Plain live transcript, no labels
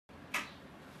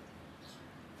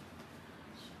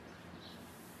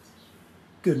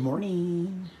Good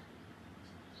morning.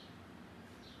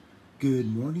 Good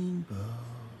morning, Beau.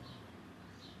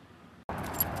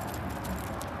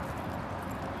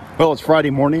 Well, it's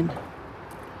Friday morning,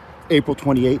 April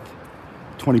 28th,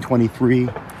 2023,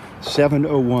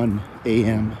 7:01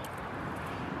 a.m.,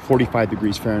 45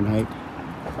 degrees Fahrenheit.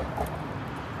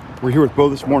 We're here with Beau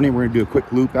this morning. We're going to do a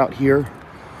quick loop out here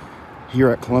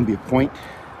at Columbia Point,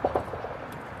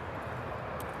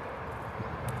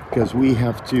 because we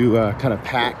have to kind of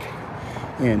pack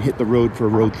and hit the road for a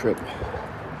road trip.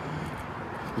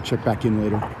 We'll check back in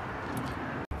later.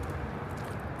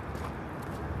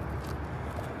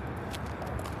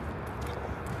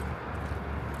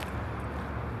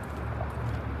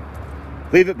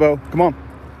 Leave it, Beau. Come on.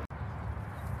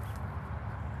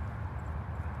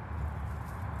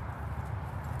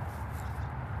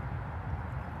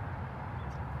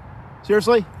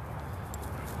 Seriously?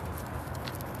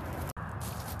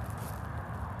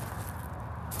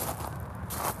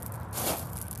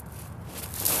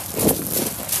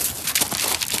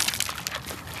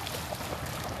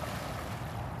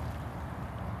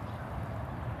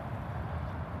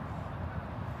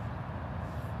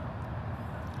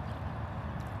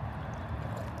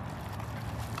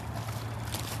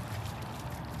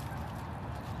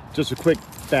 Just a quick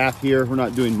bath here. We're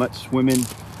not doing much swimming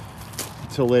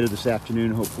until later this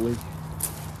afternoon, hopefully.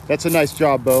 That's a nice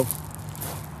job, Beau.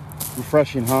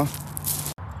 Refreshing, huh?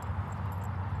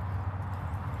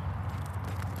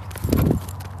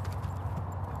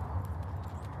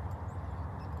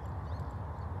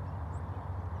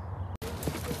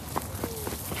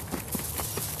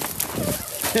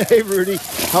 Hey, Rudy.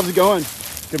 How's it going?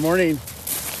 Good morning.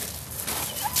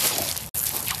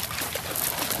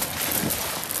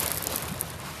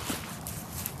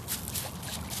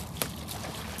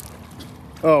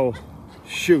 Oh,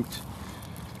 shoot.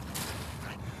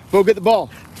 Beau, get the ball.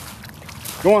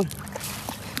 Go on.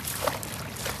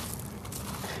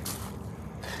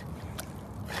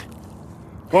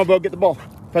 Come on, Beau, get the ball.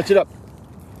 Touch it up.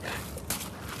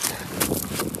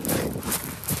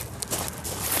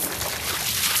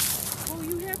 Well,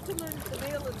 you have to learn the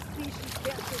male of the species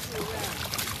can't push you around.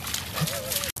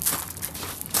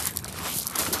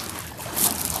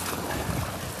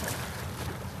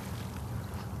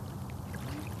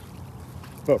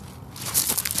 Beau.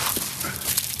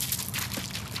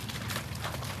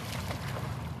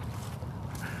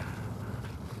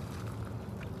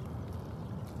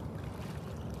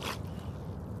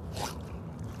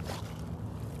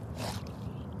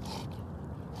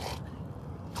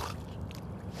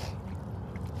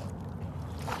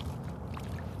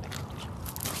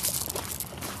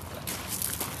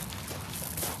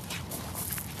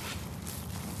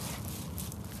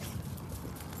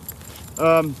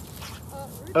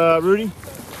 Rudy?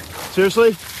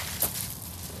 Seriously?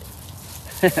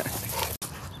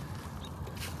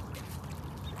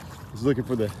 He's looking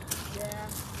for the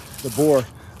boar.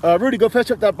 Rudy, go fetch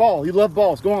up that ball. You love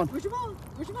balls. Go on. Where's your ball?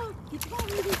 Where's your ball? Get your ball,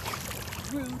 Rudy.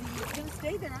 Rudy, it's gonna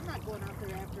stay there. I'm not going out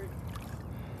there after it.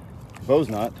 Beau's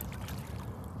not.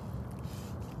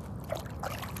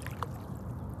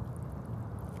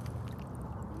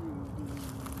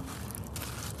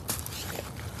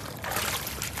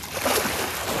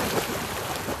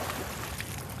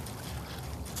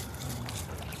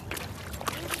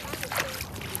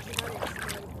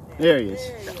 There he is.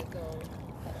 There you go.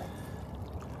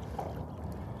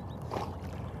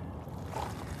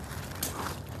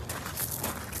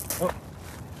 Oh.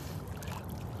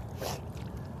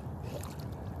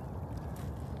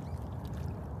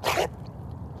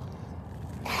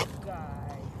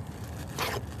 Guy.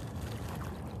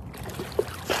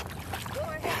 Well,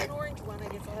 I have an orange one. I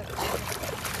guess I'll have to.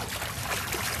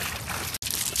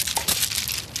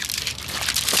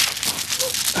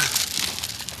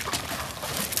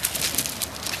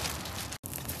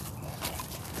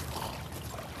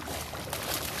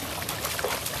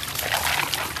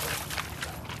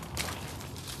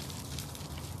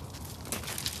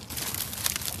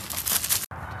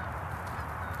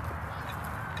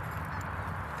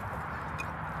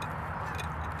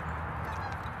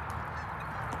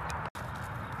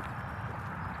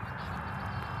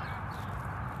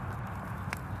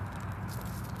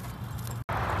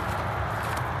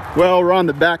 Well, we're on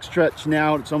the back stretch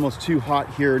now. It's almost too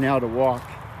hot here now to walk.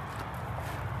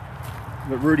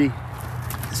 But Rudy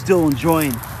is still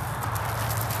enjoying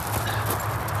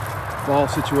ball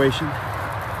situation.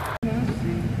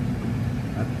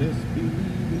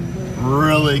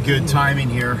 Really good timing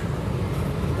here.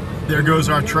 There goes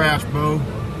our trash, Beau. You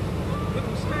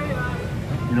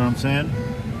know what I'm saying?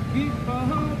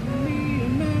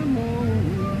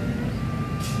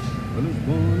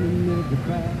 to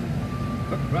cry,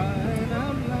 for crying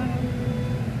out loud.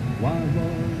 Why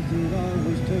was it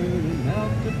always turning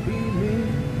out to be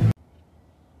me?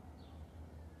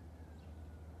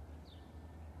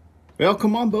 Well,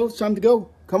 come on, Beau. It's time to go.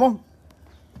 Come on.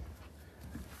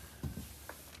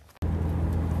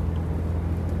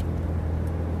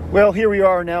 Well, here we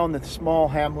are now in the small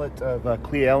hamlet of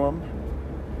Cle Elum.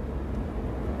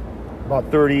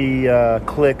 About 30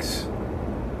 clicks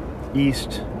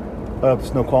east of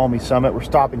Snoqualmie Summit. We're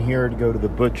stopping here to go to the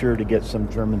butcher to get some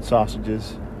German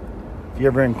sausages. If you're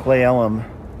ever in Cle Elum,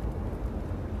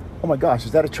 oh my gosh,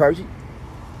 is that a charging?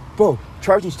 Beau,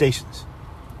 charging stations.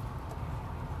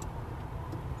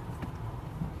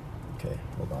 Okay,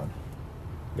 hold on.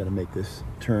 Got to make this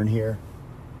turn here.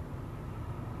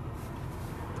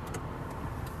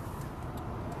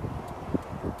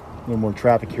 A little more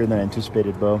traffic here than I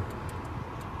anticipated, Beau.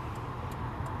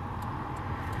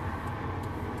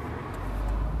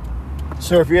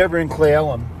 So if you're ever in Cle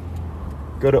Elum,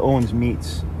 go to Owen's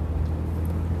Meats.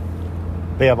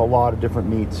 They have a lot of different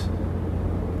meats,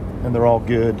 and they're all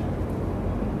good.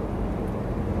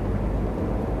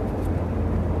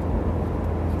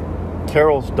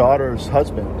 Carol's daughter's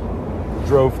husband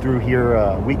drove through here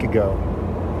a week ago.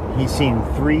 He's seen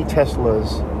 3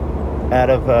 Teslas out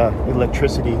of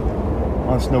electricity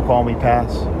on Snoqualmie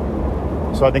Pass.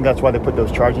 So I think that's why they put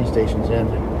those charging stations in.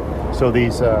 So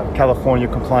these California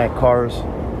compliant cars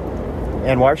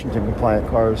and Washington compliant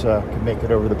cars can make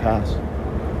it over the pass.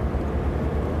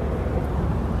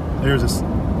 There's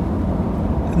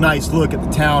a nice look at the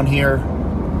town here.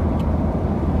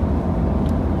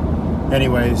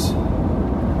 Anyways.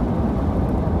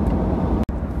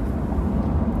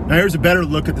 Now here's a better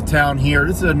look at the town here.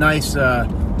 This is a nice,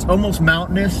 it's almost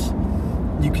mountainous.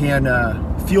 You can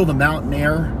feel the mountain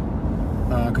air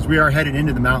because we are headed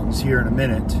into the mountains here in a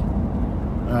minute.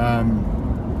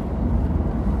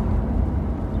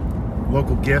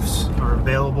 Local gifts are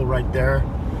available right there.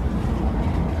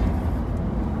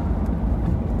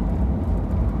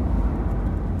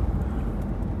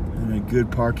 And a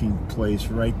good parking place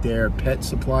right there. Pet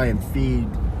supply and feed.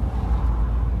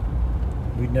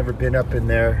 We've never been up in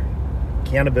there.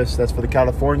 Cannabis, that's for the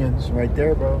Californians right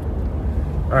there, bro.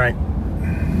 All right.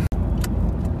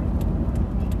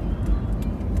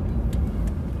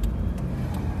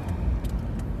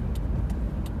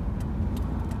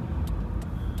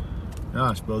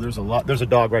 Gosh, Beau, there's a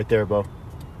dog right there, Beau.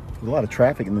 There's a lot of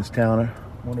traffic in this town. I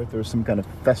wonder if there's some kind of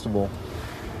festival,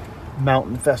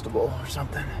 mountain festival or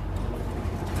something.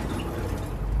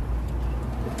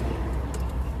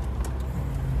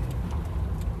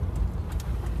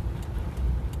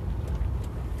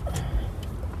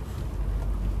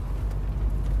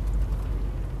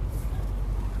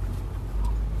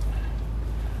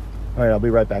 All right, I'll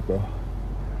be right back, Beau.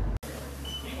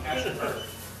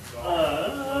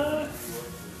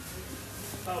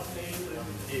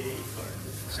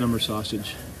 Summer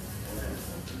sausage.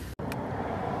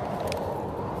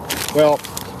 Well,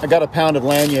 I got a pound of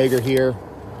Landjaeger here.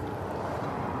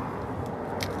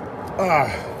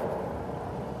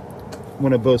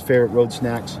 One of Beau's favorite road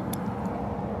snacks.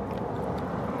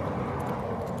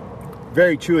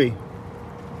 Very chewy.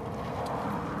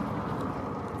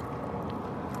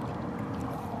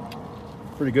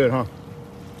 Pretty good, huh?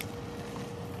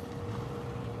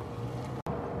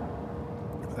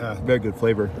 Very good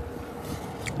flavor.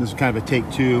 This is kind of a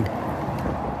take 2.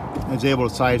 I was able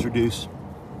to size reduce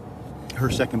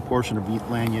her second portion of beef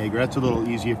Landjaeger. That's a little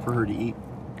easier for her to eat.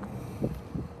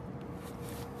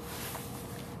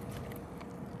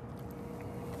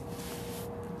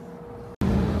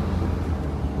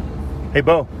 Hey,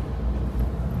 Beau.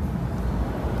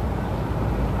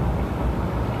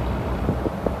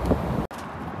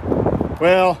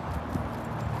 Well,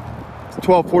 it's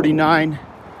 12:49.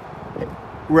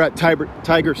 We're at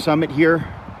Tiger Summit here.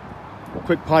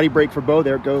 Quick potty break for Beau.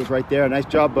 There it goes right there. Nice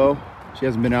job, Beau. She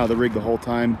hasn't been out of the rig the whole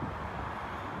time.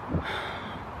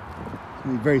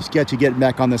 It's very sketchy getting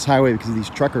back on this highway because of these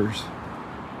truckers.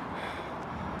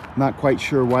 Not quite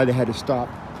sure why they had to stop.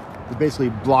 They're basically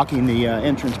blocking the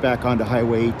entrance back onto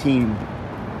Highway 18.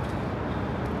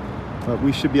 But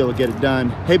we should be able to get it done.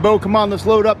 Hey, Beau, come on, let's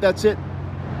load up. That's it.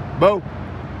 Beau,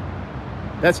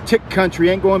 that's tick country.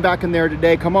 Ain't going back in there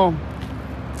today. Come on.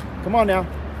 Come on now.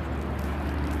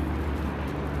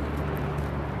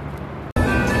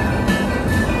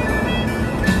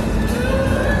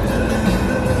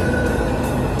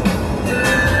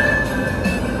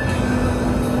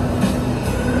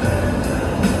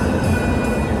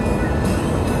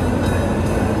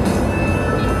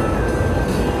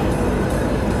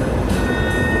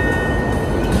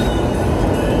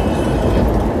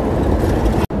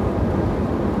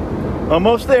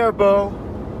 Almost there, Beau.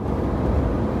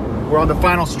 We're on the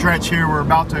final stretch here. We're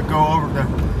about to go over the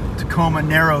Tacoma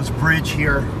Narrows Bridge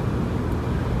here.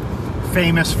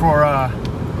 Famous for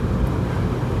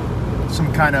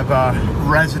some kind of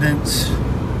resonance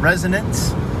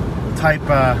type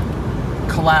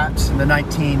collapse in the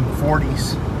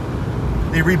 1940s.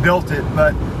 They rebuilt it,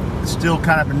 but it's still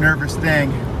kind of a nervous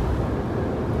thing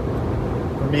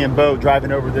for me and Beau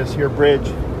driving over this here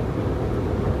bridge.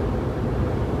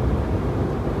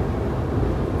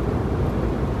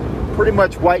 Pretty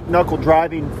much white knuckle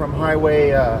driving from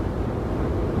Highway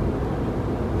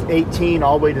 18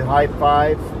 all the way to High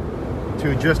 5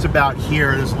 to just about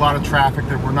here. There's a lot of traffic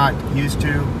that we're not used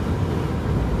to.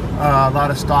 A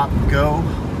lot of stop and go.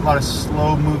 A lot of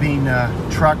slow moving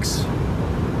trucks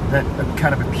that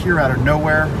kind of appear out of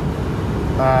nowhere.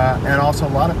 And also a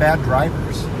lot of bad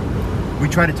drivers. We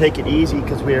try to take it easy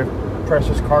because we have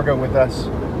precious cargo with us.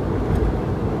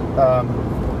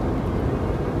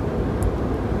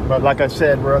 But like I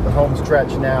said, we're at the home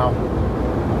stretch now.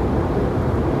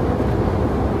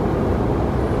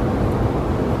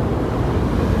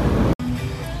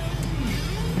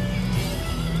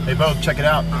 Hey, Beau, check it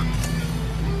out.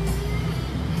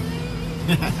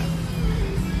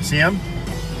 See him?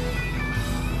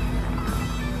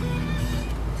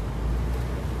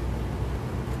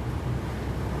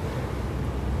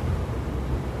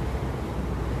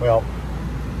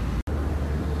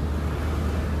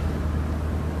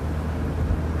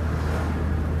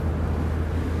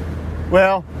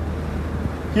 Well,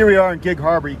 here we are in Gig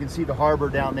Harbor. You can see the harbor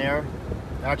down there,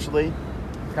 actually.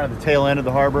 Kind of the tail end of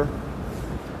the harbor.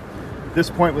 At this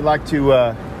point, we'd like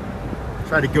to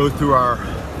try to go through our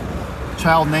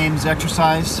child names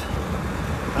exercise. It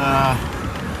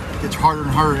gets harder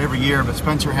and harder every year, but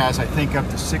Spencer has, I think, up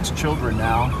to 6 children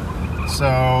now.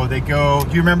 So they go,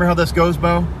 do you remember how this goes,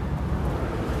 Beau?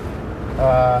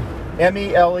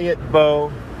 Emmy, Elliot,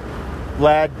 Beau,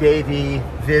 Vlad, Davey,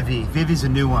 Vivi. Vivi's a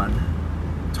new one.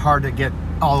 It's hard to get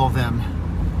all of them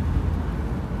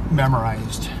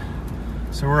memorized.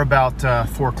 So we're about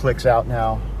 4 clicks out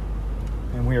now,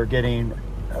 and we are getting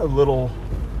a little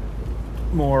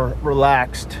more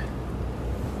relaxed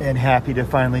and happy to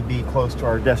finally be close to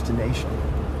our destination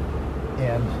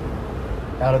and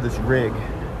out of this rig.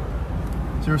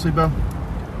 Seriously, Beau?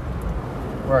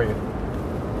 Where are you?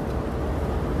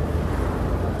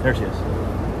 There she is.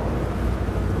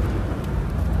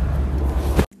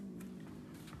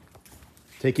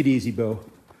 Take it easy, Beau.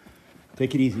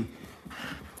 Take it easy.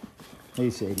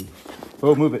 Hey, Sadie.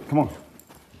 Beau, move it. Come on.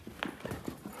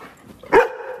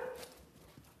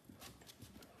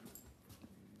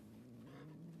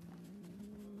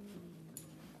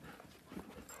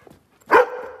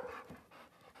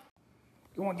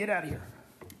 Go on, get out of here.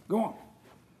 Go on.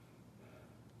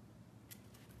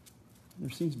 There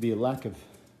seems to be a lack of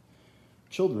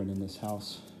children in this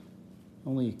house.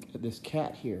 Only this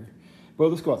cat here. Beau,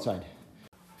 let's go outside.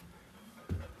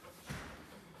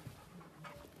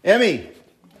 Emmy!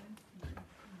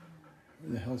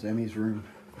 Where the hell's Emmy's room?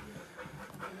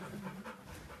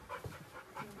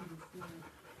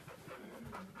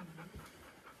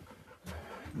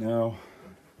 No.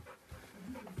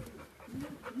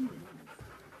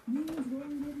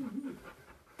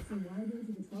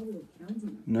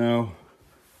 No.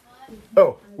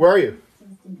 Oh, where are you?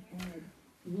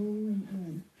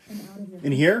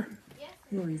 In here?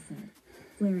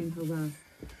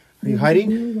 Are you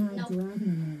hiding?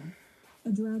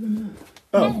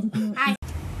 Oh.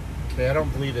 Okay, I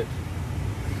don't believe it.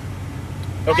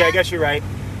 Okay, I guess you're right.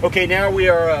 Okay, now we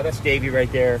are, that's Davey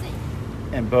right there,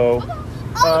 and Beau.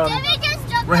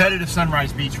 We're headed to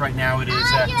Sunrise Beach right now. It is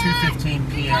at 2:15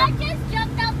 p.m.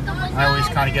 I always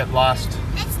kind of get lost.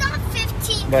 It's not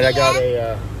 15 But I got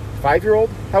a 5-year-old.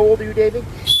 How old are you, Davey? 5!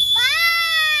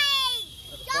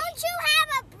 Don't you have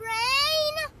a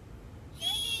brain?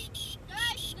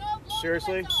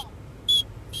 Seriously?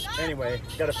 Anyway,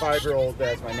 got a 5-year-old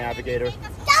as my navigator. Don't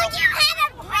you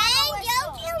have a brain?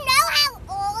 Don't you know how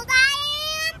old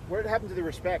I am? What happened to the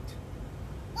respect?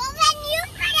 Well, then you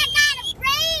could have got a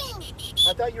brain.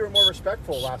 I thought you were more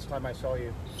respectful last time I saw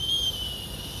you.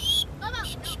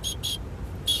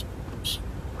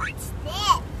 What's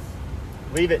this?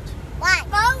 Leave it. What?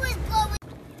 Beau was blowing.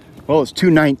 Well, it's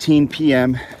 2:19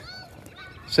 p.m.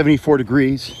 74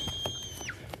 degrees.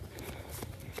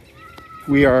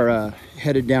 We are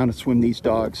headed down to swim these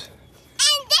dogs.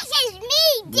 And this is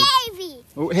me, Davey.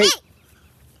 Oh, hey.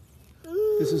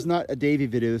 This is not a Davey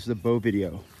video. This is a Beau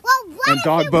video. Well, what And if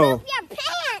dog you Beau. poop your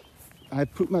pants? I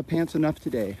pooped my pants enough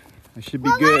today. I should be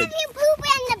Well, good. what if you poop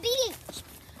in the beach?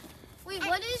 Wait,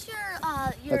 what is your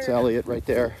That's Elliot right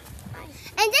there.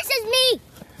 And this is me,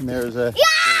 And there's a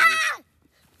Yeah!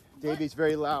 Davey's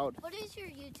very loud. What is your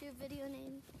YouTube video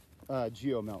name?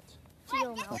 Geomelt.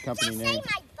 Geomelt. My company Did you name. say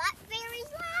my butt very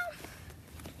loud?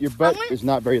 Your butt is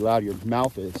not very loud. Your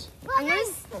mouth is. I'm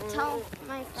gonna tell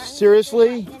my friends.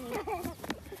 Seriously?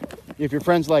 If your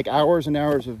friends like hours and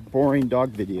hours of boring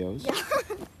dog videos. Yeah.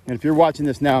 And if you're watching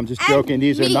this now, I'm just joking.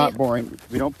 These are me. not boring.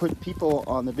 We don't put people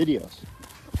on the videos.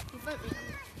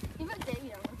 You put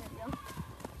Davey on the video.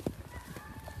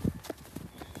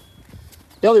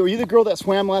 Ellie, were you the girl that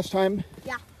swam last time?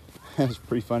 Yeah. That was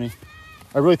pretty funny.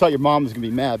 I really thought your mom was going to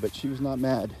be mad, but she was not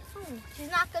mad. She's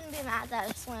not gonna be mad that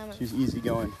I swam. She's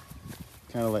easygoing.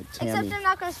 Kind of like Tammy. Except they're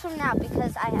not gonna swim now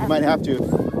because I have. You might have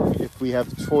to if we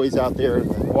have toys out there in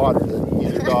the water that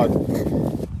need a dog.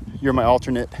 You're my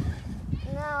alternate.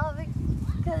 No,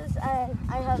 because I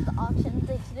have the auction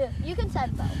thing to do. You can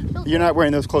send Beau. You're not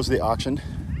wearing those clothes to the auction,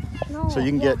 No. so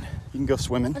you can go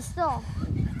swimming. But still.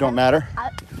 Don't matter.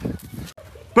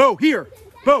 Beau, here.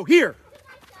 Beau, here.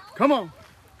 Come on.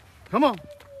 Come on.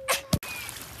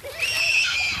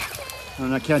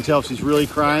 And I can't tell if she's really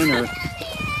crying or,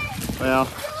 well,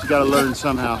 she's got to learn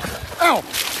somehow. Ow!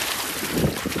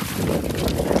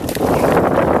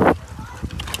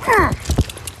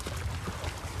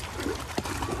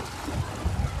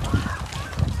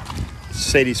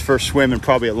 Sadie's first swim in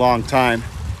probably a long time.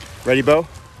 Ready, Beau?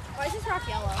 Why is this rock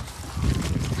yellow?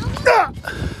 Ah!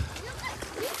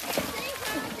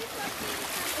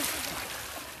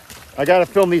 I got to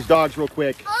film these dogs real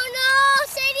quick. Oh no,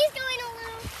 Sadie's going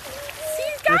alone.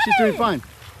 Oh, she's doing fine.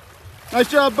 Nice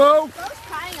job, Beau. Beau's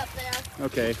crying up there.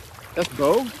 Okay, that's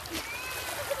Beau.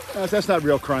 That's not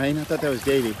real crying. I thought that was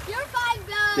Davey. You're fine,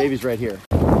 Beau. Davey's right here.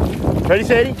 Ready,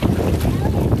 Sadie?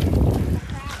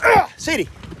 Ah, Sadie.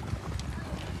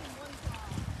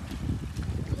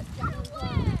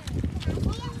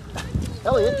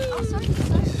 Elliot. Oh, sorry. 3,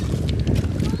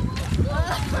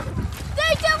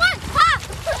 2, 1, pop!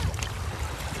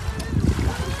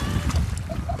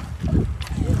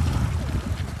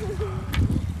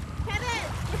 Kevin,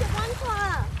 look at one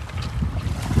claw.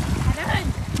 Kevin,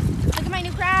 look at my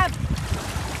new crab.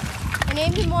 I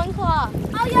named him One Claw.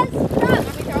 Oh yes, crab.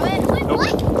 Let me throw it. Wait,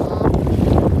 what?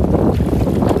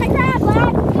 Look at my crab,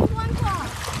 lad. He's One Claw.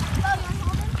 Oh, you want to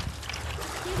hold him?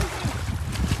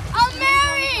 Oh,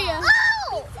 Mary!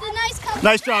 Oh! The nice couple.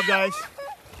 Nice job, guys.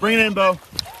 Bring it in, Beau.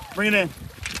 Bring it in.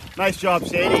 Nice job,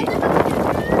 Sadie.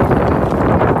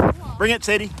 Bring it,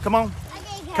 Sadie. Come on.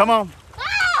 Come on.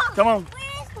 Come on.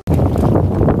 No,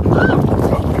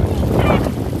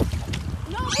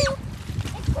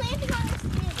 it's clamping on the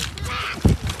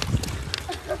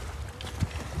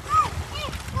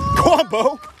Go on,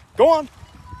 Beau. Go on.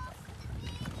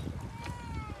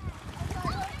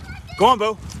 Go on,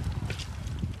 Beau.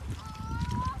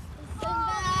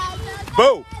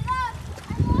 Beau.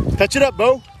 Touch it up,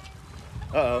 Beau.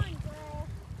 Uh-oh.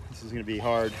 This is going to be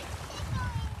hard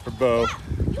for Beau.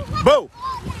 Beau.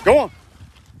 Go on.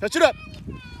 Touch it up.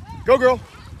 Go, girl.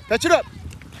 Touch it up.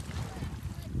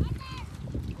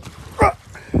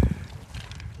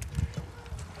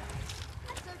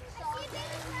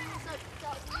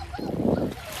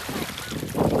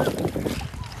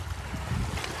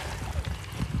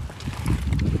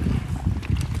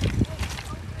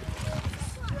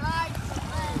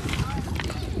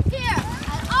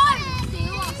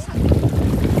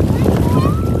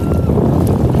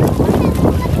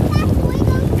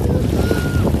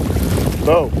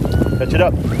 Beau, touch it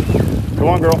up. Go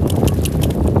on, girl.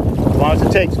 As long as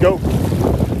it takes, go.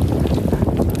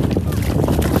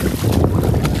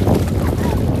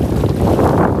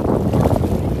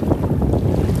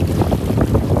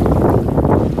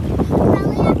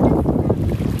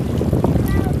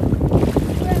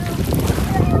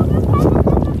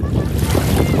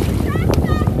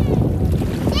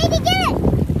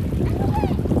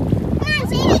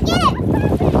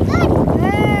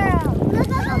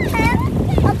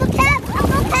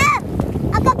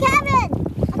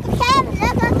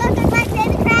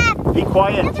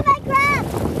 Quiet. Look at my crab!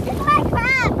 Look at my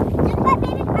crab! Look at my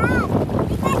baby crab!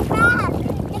 Look at my crab!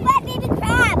 Look at my baby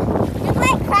crab! Look at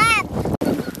my crab!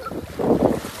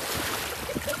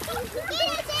 Get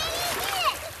it, Sadie! Get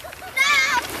it! No!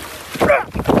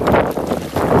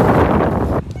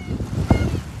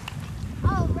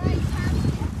 Oh, right. Crabs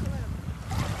can't swim.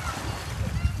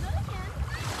 No, they can.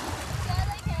 Yeah,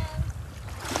 they can.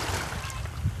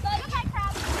 Look at my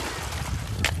crab.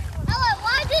 Ella,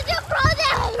 why did you throw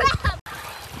that crab?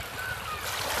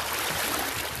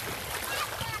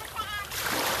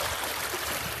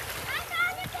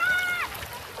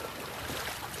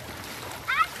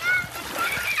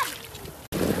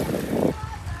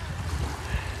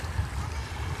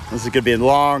 This is gonna be a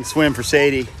long swim for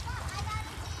Sadie.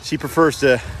 She prefers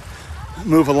to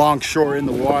move along shore in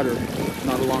the water,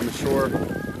 not along the shore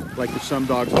like some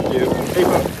dogs would do. Hey,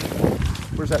 Beau,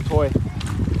 where's that toy?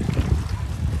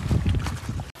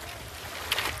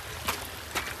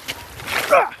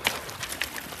 Ah!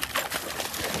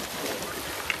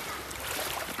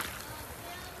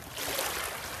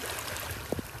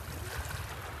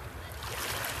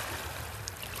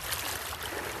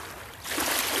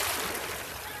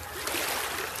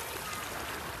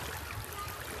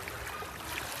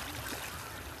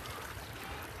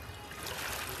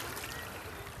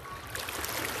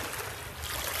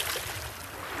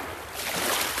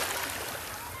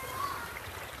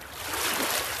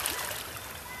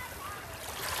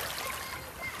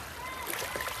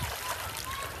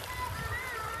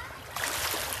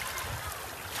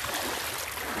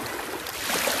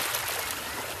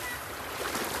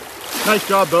 Nice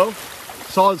job, Beau.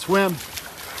 Solid swim.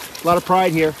 A lot of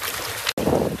pride here.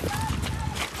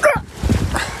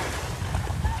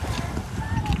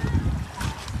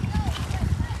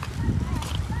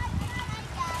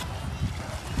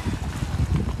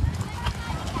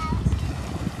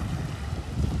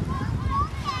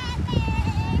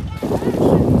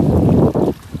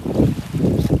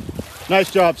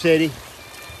 Nice job, Sadie.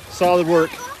 Solid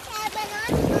work.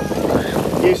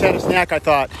 You just had a snack, I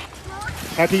thought.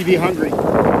 After you be hungry.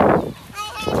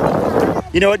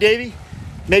 You know what, Davey?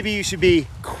 Maybe you should be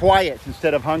quiet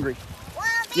instead of hungry. Well,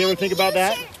 You ever think about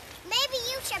that? Maybe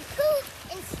you should poop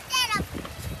instead of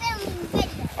filming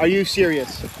videos. Are you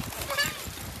serious?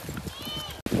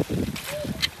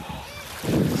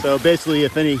 So basically,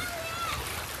 if any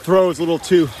throw is a little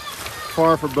too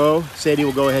far for Beau, Sadie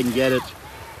will go ahead and get it.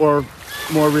 Or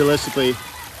more realistically,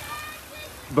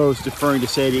 Beau's deferring to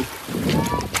Sadie.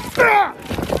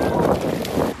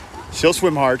 She'll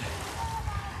swim hard.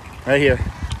 Right here.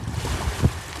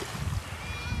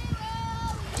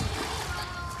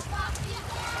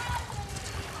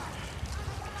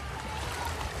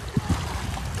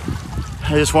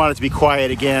 I just want it to be quiet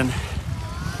again.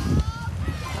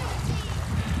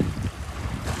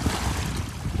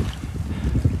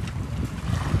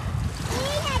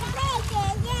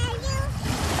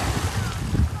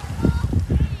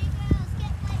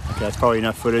 Okay, that's probably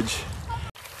enough footage.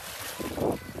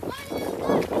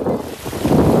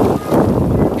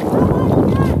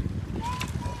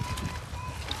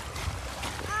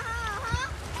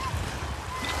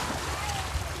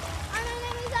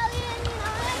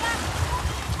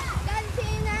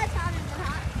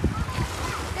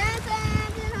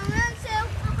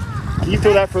 Can you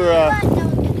throw that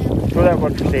throw that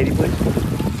one for Sadie, please?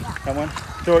 That one.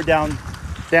 Throw it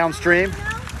downstream.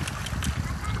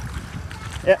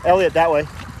 Yeah, Elliot, that way.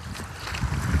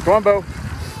 Go on, Beau.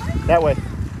 That way.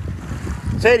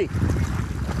 Sadie.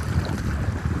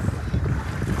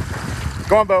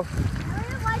 Go on, Beau.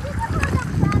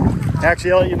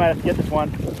 Actually, Elliot, you might have to get this one.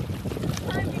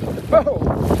 Whoa.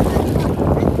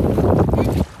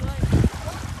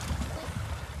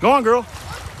 Go on, girl.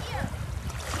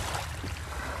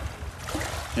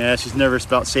 Yeah, she's nervous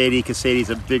about Sadie because Sadie's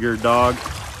a bigger dog,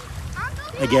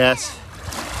 I guess.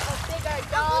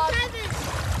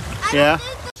 Yeah?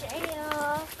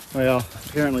 Well,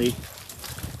 apparently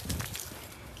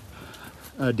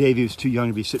Davey was too young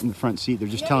to be sitting in the front seat. They're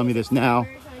just telling me this now.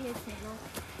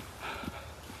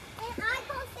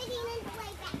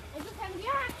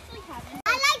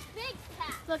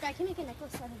 Look, I can make a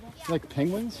necklace out of it. Like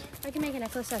penguins? I can make a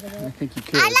necklace out of it. I think you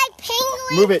could. I like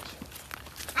penguins. Move it.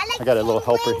 I got a little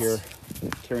helper here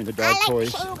carrying the dog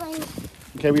toys. Penguins.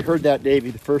 Okay, we heard that, Davey,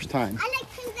 the first time. I like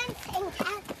penguins and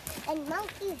cats and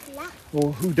monkeys.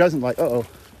 Well, who doesn't like? Uh-oh.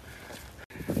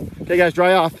 Okay, guys,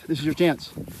 dry off. This is your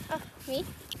chance. Oh, me?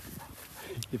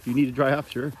 If you need to dry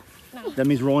off, sure. No. That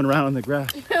means rolling around on the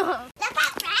grass.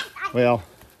 Well,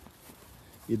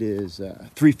 it is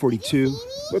 3:42.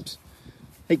 Whoops.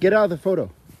 Hey, get out of the photo.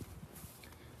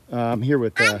 I'm here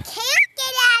with... I can't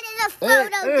get out of the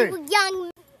photo, you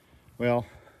young... Well,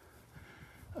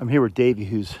 I'm here with Davey,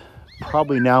 who's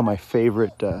probably now my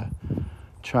favorite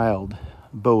child.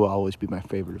 Beau will always be my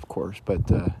favorite, of course, but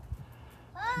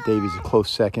Davey's a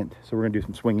close second. So we're going to do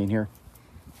some swinging here.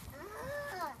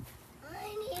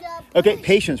 Okay,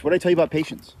 patience. What did I tell you about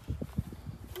patience?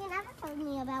 You never told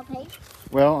me about patience.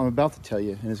 Well, I'm about to tell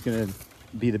you, and it's going to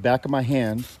be the back of my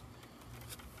hand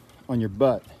on your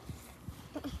butt.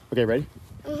 Okay, ready?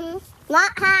 Mm-hmm.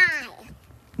 Not high.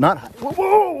 Not high. Whoa,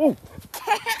 whoa, whoa.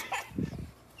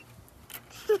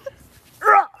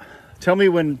 Tell me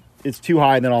when it's too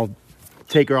high, and then I'll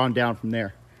take her on down from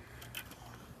there.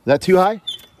 Is that too high?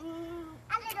 A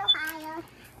little higher. Okay,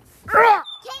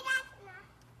 that's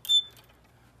enough.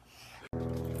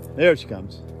 There she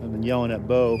comes. I've been yelling at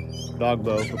Beau, dog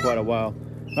Beau, for quite a while.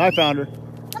 I found her.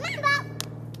 Come on, Beau.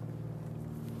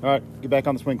 All right, get back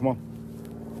on the swing. Come on.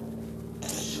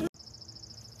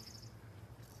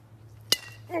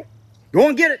 Go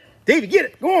on, get it. Davey, get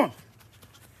it. Go on.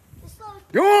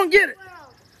 Go on, get it.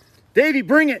 Davey,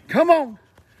 bring it. Come on.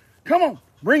 Come on.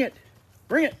 Bring it.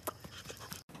 Bring it.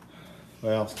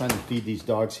 Well, it's time to feed these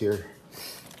dogs here.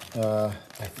 I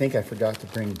think I forgot to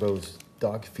bring Beau's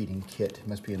dog feeding kit. It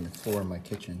must be in the floor in my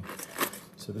kitchen.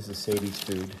 So this is Sadie's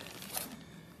food.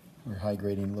 We're high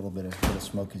grading a little bit of little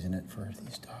smokies in it for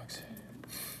these dogs.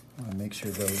 I want to make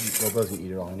sure Beau's gonna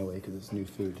eat it all anyway because it's new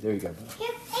food. There you go, Beau. Hey,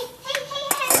 hey, hey,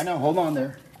 hey. I know, hold on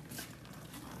there.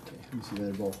 Okay, let me see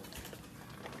that bowl.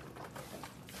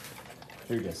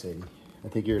 Here you go, Sadie. I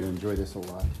think you're gonna enjoy this a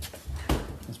lot.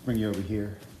 Let's bring you over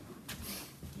here.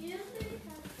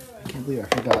 I can't believe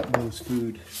I forgot Beau's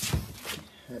food.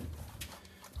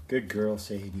 Good girl,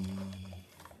 Sadie.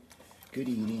 Good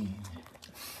eating.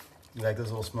 You like those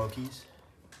little smokies?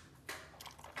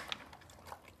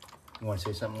 You want to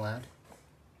say something loud?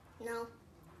 No.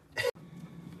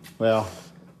 Well,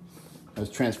 I was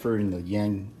transferring the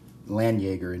Land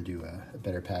Jaeger into a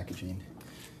better packaging.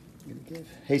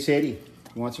 Hey, Sadie,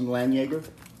 you want some Land Jaeger?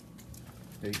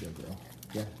 There you go, girl.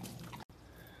 Yeah.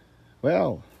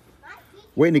 Well,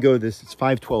 waiting to go to this. It's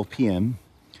 5:12 p.m.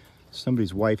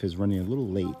 Somebody's wife is running a little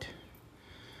late.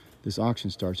 This auction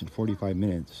starts in 45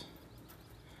 minutes.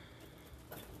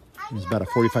 And it's about a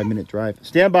 45-minute drive.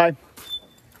 Stand by.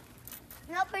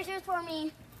 No pictures for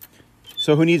me.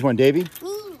 So who needs one, Davey?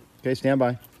 Me. Okay, stand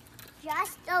by.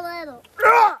 Just a little.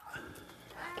 Ah!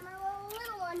 I'm a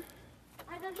little one.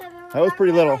 That was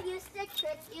pretty little. I used stick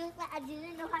tricks. I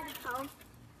didn't know how to count.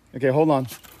 Okay, hold on.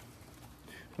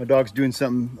 My dog's doing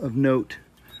something of note.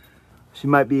 She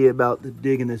might be about to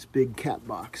dig in this big cat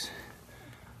box.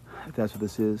 If that's what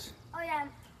this is. Oh yeah,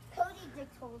 Cody digs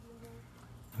holes in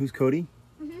there. Who's Cody?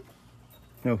 Mm-hmm.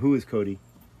 No, who is Cody?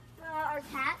 Our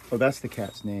cat. Oh, that's the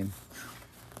cat's name.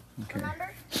 Okay.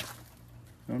 Remember?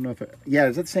 I don't know if yeah,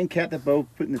 is that the same cat that Beau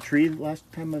put in the tree last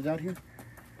time I was out here?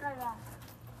 Oh yeah.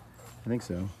 I think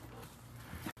so.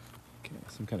 Okay,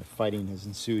 some kind of fighting has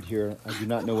ensued here. I do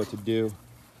not know what to do.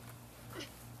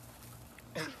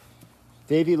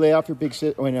 Davey, lay off your big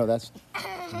sit. Oh, wait, no, that's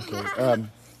okay.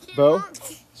 Beau,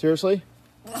 seriously?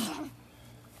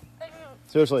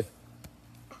 Seriously.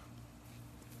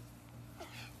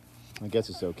 I guess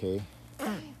it's okay.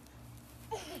 Kind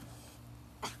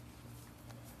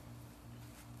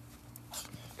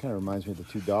of reminds me of the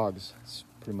two dogs. It's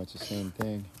pretty much the same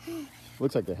thing.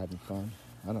 Looks like they're having fun.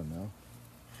 I don't know.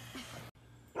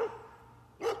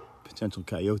 Potential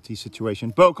coyote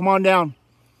situation. Beau, come on down.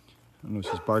 I don't know what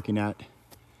she's barking at.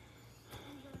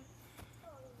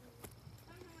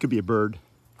 Could be a bird.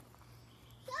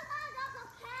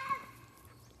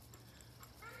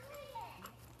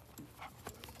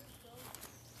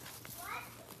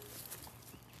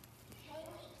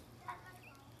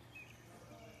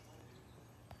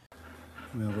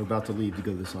 Well, we're about to leave to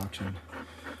go to this auction.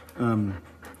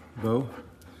 Beau,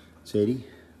 Sadie,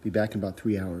 be back in about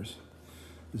 3 hours,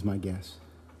 is my guess.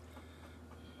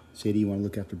 Sadie, you want to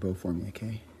look after Beau for me,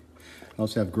 okay? I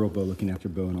also have girl Beau looking after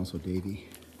Beau and also Davey.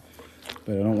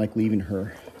 But I don't like leaving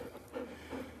her.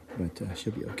 But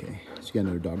she'll be okay. She's got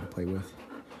another dog to play with.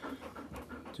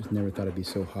 Just never thought it'd be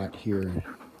so hot here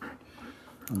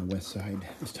on the west side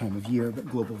this time of year, but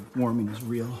global warming is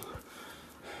real.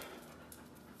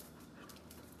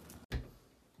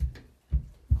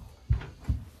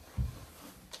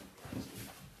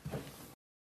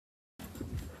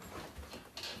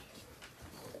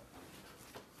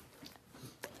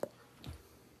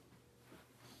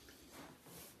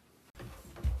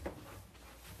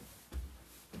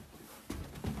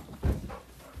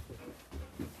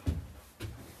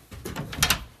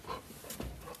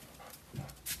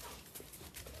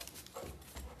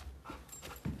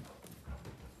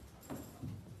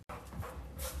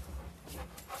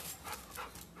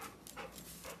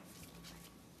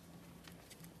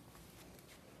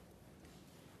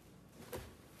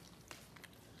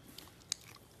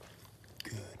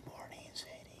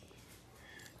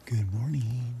 Good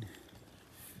morning.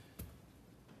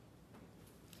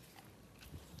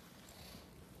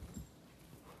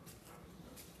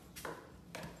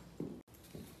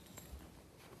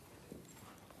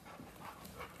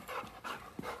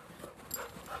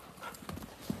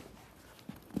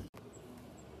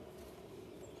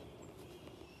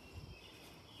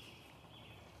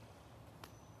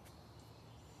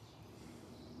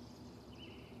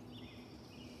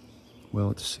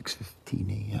 Well, it's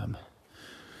 6:15 a.m.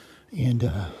 and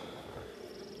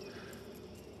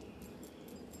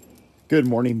Good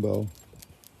morning, Beau.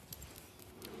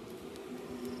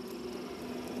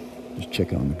 Just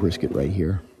checking on the brisket right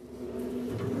here.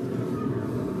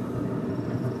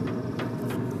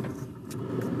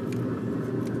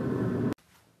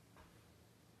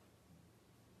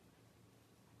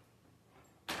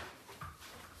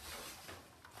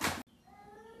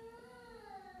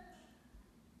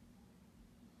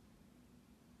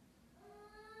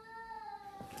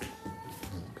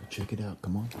 Go check it out.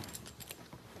 Come on.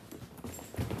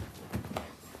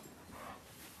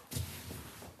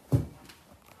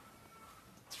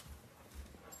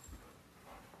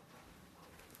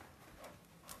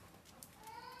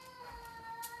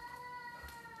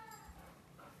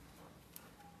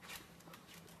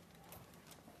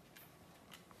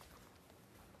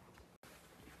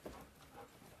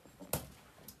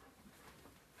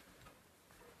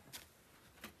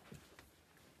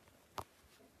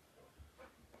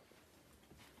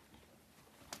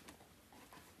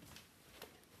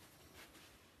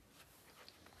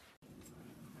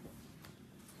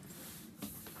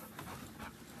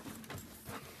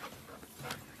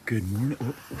 Good morning.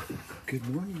 Oh, good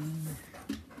morning.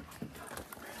 You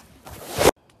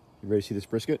ready to see this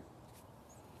brisket?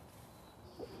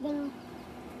 No.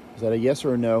 Is that a yes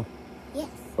or a no? Yes.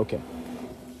 Okay.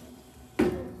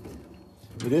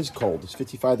 It is cold. It's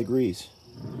 55 degrees.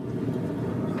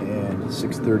 And it's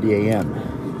 6:30 a.m.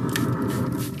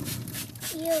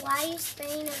 Ew, why are you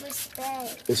spraying it with spray?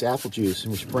 It's apple juice,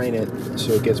 and we're spraying it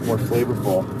so it gets more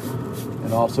flavorful,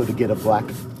 and also to get a black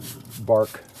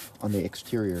bark on the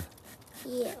exterior.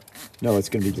 Ew. No, it's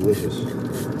going to be delicious.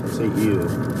 I'll say ew.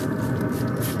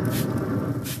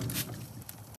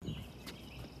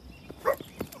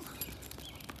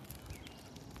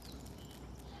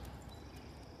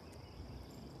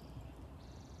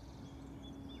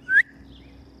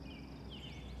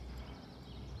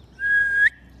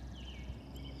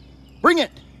 Bring it!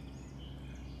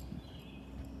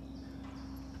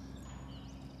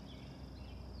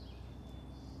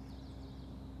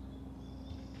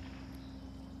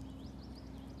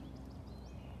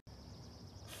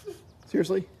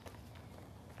 Seriously?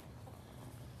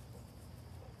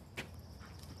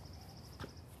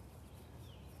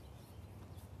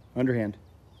 Underhand.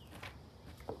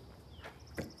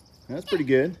 That's pretty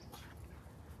good.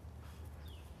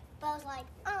 Beau's like,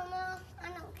 oh no,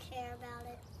 I don't care about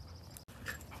it.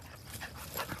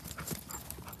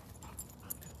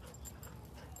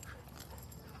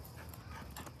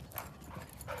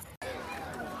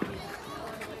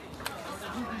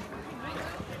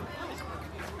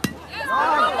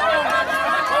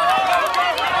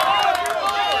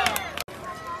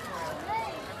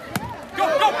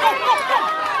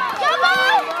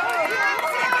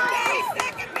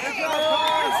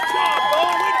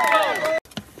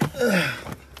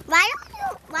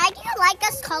 Why do you like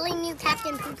us calling you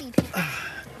Captain Poopy Pants?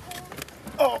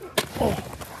 Oh.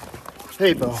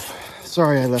 Hey, Beau.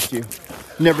 Sorry I left you.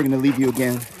 Never gonna leave you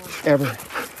again. Ever.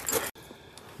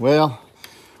 Well,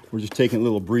 we're just taking a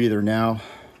little breather now.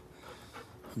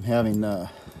 I'm having a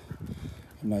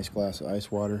nice glass of ice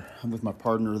water. I'm with my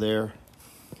partner there.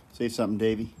 Say something,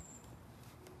 Davey.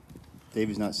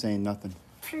 Davey's not saying nothing.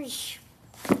 Preach.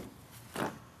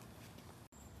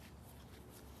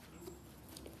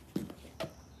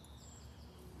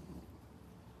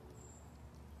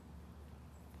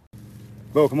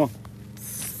 Beau, come on.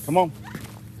 Come on.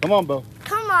 Come on, Beau.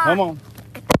 Come on. Come on.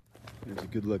 There's a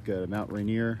good look at Mount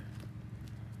Rainier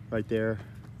right there.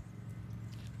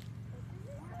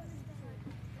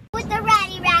 With the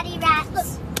ratty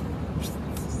rats.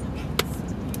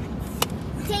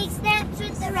 Take snaps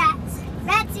with the rats.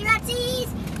 Ratsy ratsies.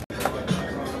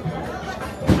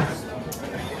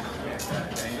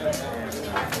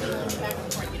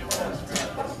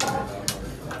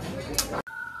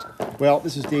 Well,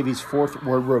 this is Davey's fourth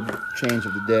wardrobe change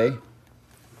of the day.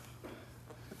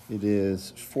 It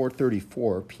is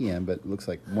 4:34 p.m., but it looks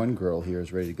like one girl here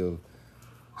is ready to go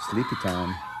sleepy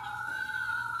time.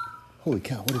 Holy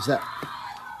cow, what is that?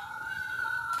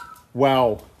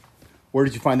 Wow. Where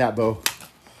did you find that, Beau?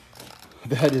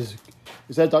 That is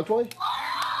that a dog toy?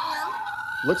 No.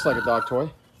 Looks like a dog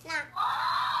toy. No.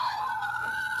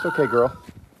 It's okay, girl.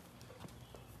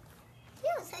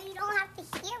 Yeah, so you don't have to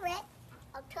hear it.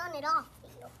 I'll turn it off for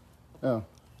you. Oh.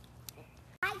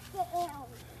 I feel.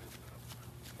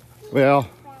 Well,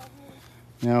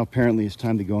 now apparently it's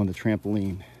time to go on the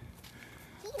trampoline.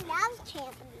 He loves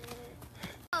trampoline.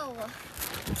 Oh.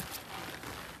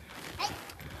 Hey.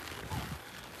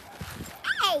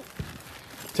 Hey.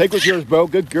 Take what's yours, Beau.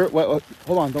 Good girl. What?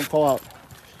 Hold on, don't fall out.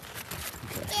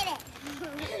 Get it.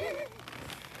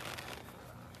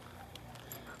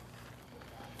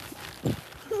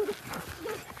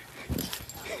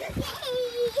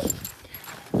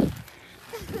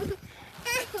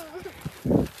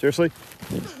 Seriously?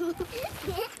 Booty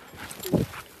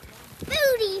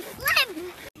flip.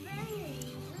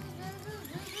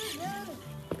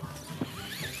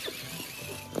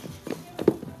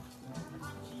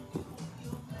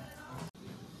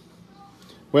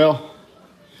 Well,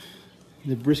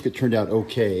 the brisket turned out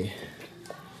okay,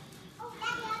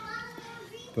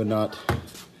 but not.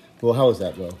 Well, how was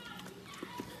that, Beau?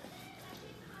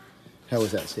 How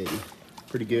was that, Sadie?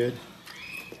 Pretty good.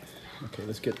 Okay,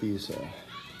 let's get these.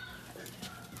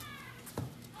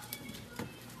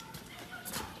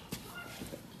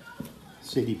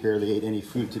 Sadie barely ate any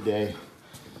food today,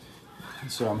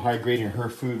 so I'm hydrating her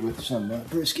food with some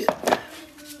brisket.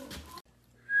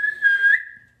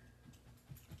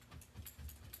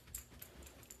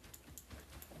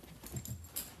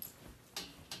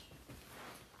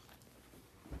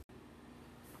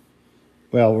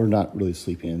 Well, we're not really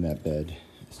sleeping in that bed.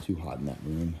 It's too hot in that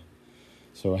room.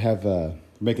 So I have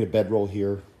making a bedroll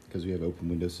here because we have open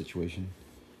window situation.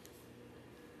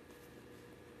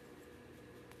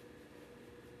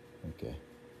 Okay.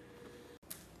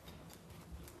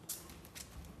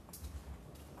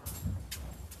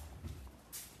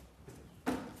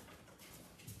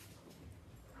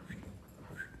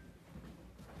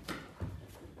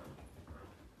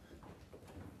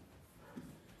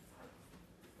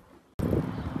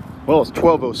 Well, it's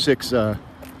 12:06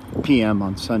 p.m.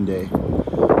 on Sunday.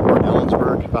 We're in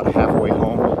Ellensburg, about halfway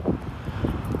home.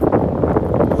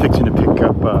 Fixing to pick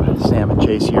up Sam and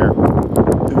Chase here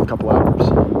in a couple hours.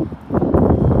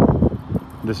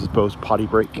 This is Beau's potty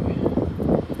break.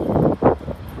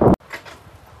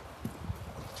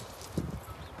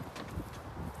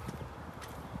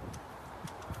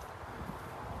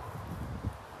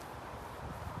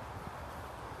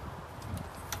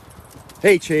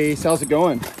 Hey Chase, how's it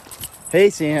going? Hey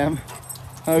Sam,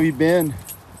 how have you been?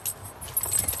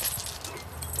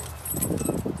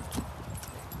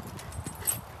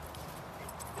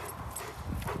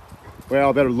 Well,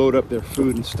 I better load up their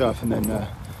food and stuff, and then I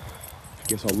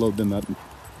guess I'll load them up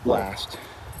last.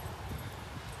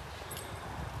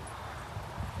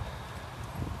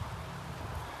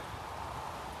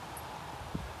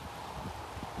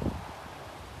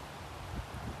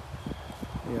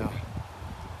 Yeah.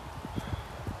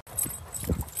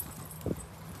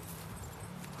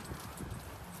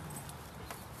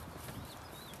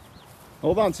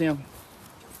 Hold on, Sam.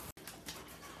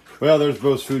 Well, there's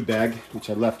Beau's food bag, which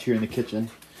I left here in the kitchen.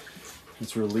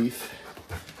 It's a relief.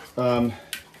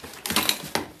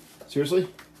 Seriously?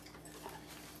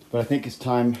 But I think it's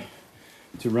time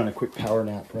to run a quick power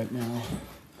nap right now.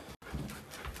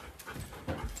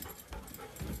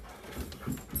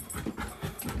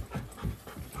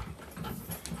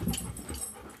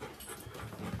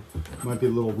 Might be a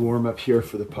little warm up here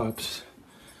for the pups.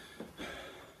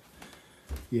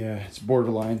 Yeah, it's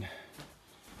borderline.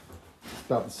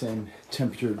 About the same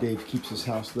temperature Dave keeps his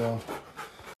house though.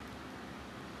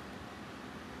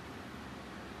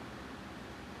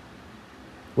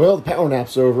 Well, the power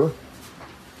nap's over.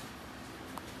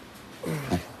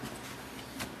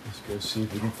 Let's go see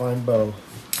if we can find Beau.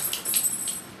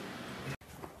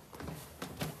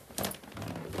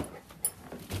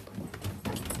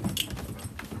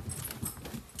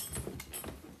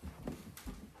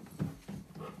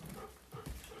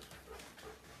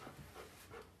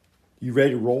 You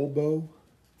ready to roll, Beau?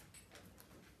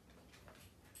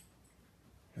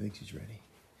 I think she's ready.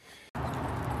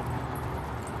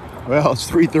 Well, it's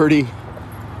 3:30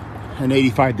 and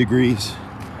 85 degrees.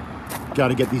 Got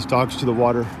to get these dogs to the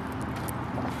water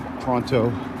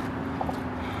pronto.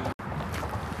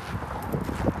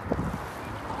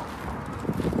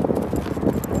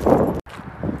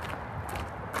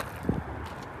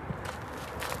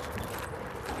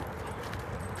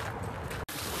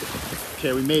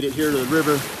 Okay, we made it here to the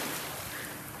river.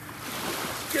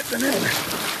 Get them in.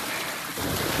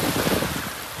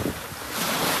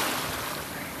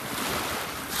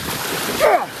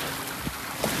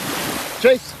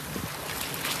 Chase.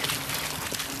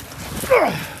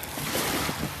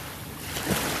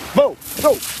 Beau,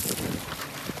 go.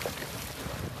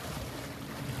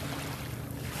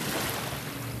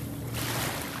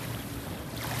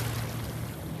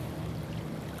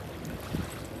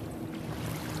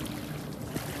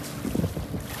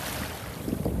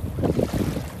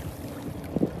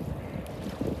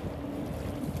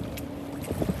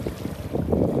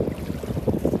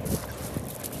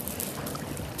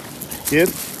 Kid.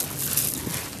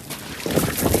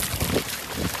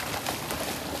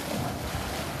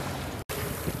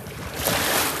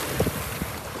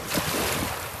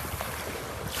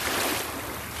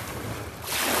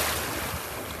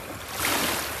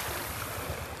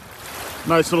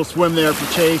 Nice little swim there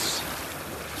for Chase.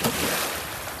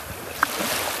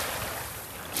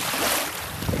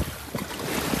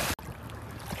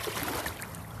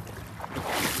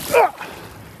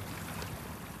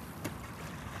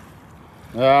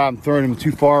 I'm throwing him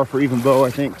too far for even Beau,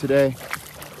 I think, today.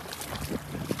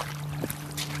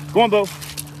 Go on, Beau.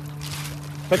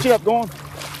 Touch it up, go on.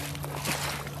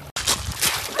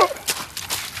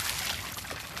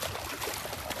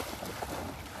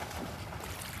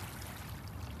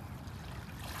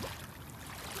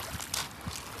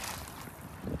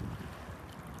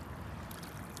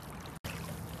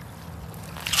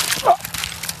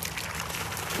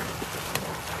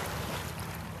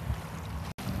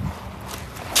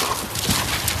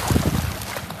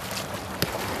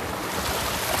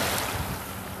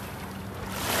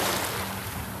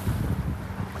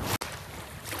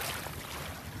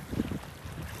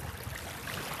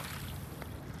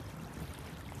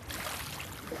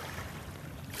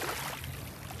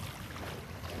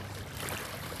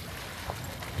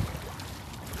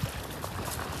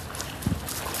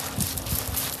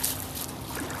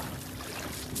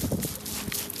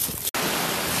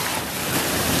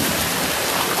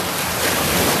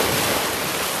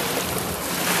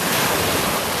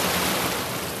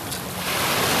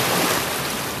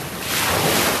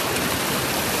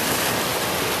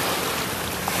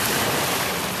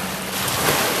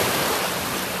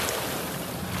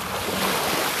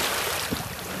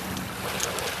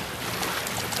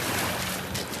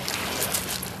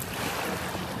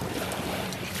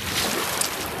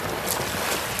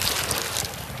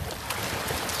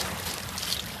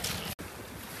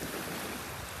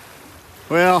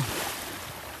 Well,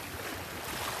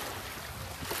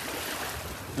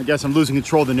 I guess I'm losing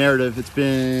control of the narrative. It's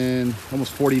been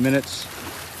almost 40 minutes.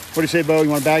 What do you say, Beau? You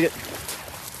want to bag it?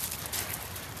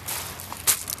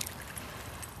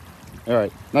 All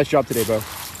right. Nice job today, Beau.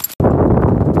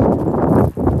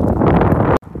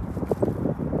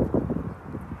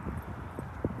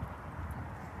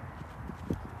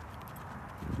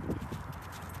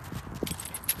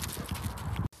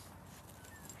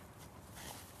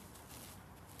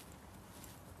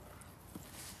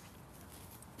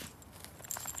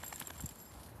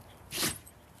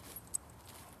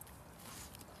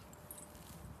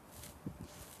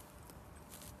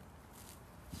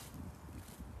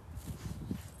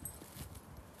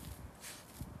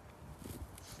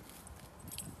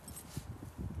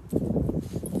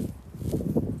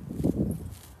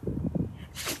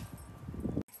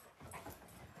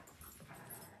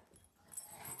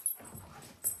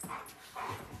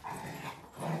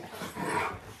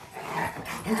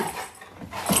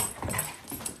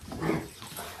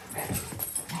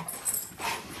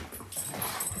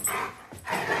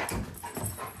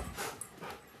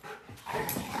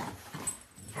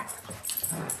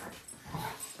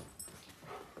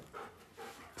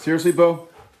 Seriously, Beau?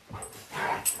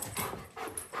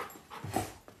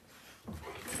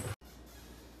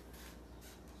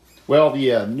 Well,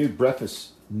 the new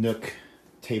breakfast nook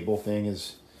table thing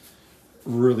is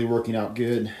really working out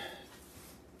good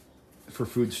for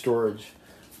food storage,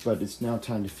 but it's now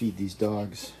time to feed these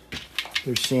dogs.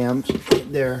 There's Sam's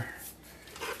right there,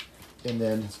 and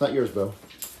then it's not yours, Beau.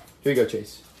 Here you go,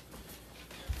 Chase.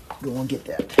 Go and get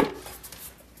that.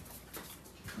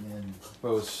 And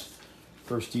Beau's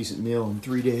first decent meal in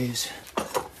 3 days.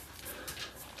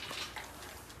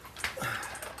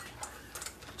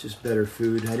 Just better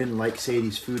food. I didn't like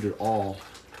Sadie's food at all.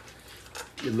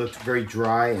 It looked very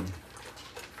dry and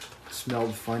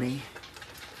smelled funny.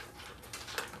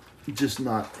 Just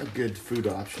not a good food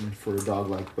option for a dog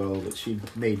like Beau, but she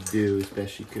made do as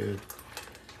best she could.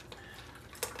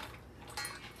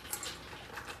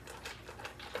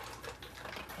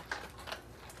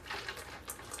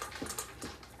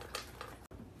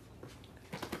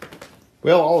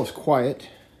 Well, all is quiet,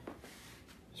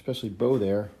 especially Beau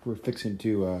there. We're fixing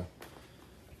to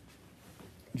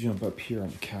jump up here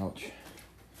on the couch.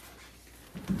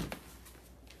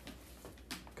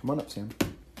 Come on up, Sam.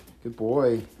 Good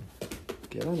boy.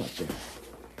 Get on up there.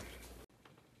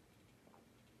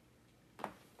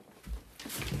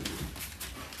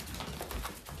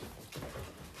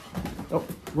 Oh,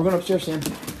 we're going upstairs, Sam.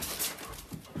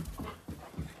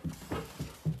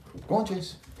 Go on,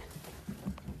 Chase.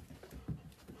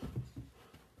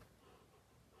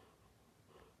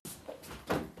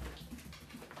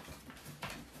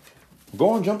 Go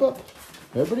on, jump up.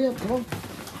 Everybody up, come on.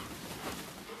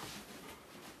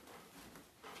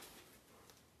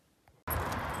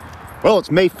 Well, it's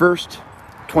May 1st,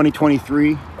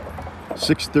 2023,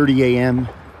 6:30 a.m.,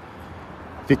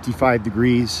 55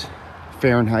 degrees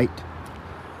Fahrenheit.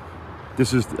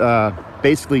 This is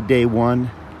basically day one.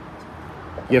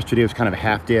 Yesterday was kind of a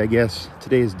half day, I guess.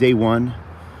 Today is day one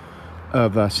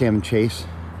of salmon chase,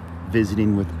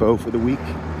 visiting with Beau for the week.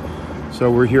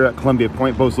 So we're here at Columbia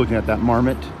Point. Beau's looking at that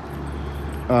marmot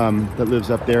that lives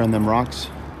up there in them rocks.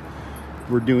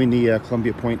 We're doing the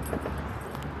Columbia Point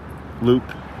loop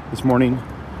this morning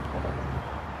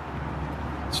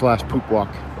 / poop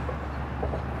walk.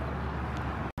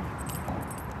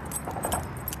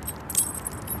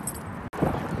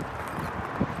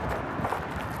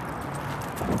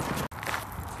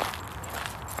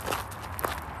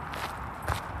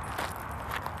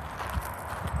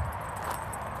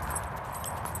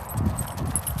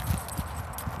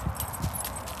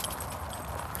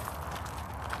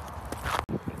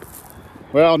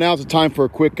 Well, now's the time for a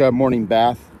quick morning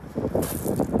bath.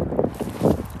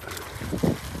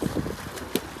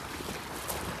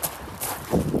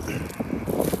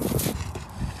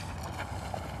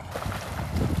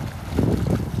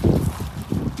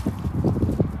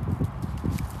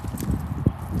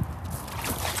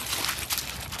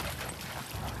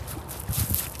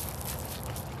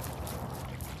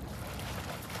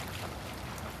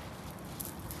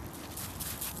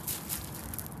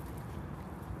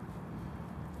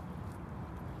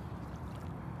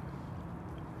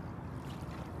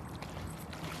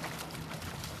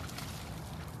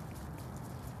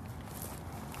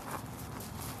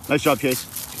 Nice job, Chase.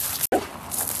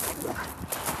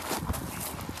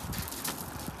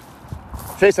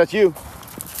 Chase, that's you.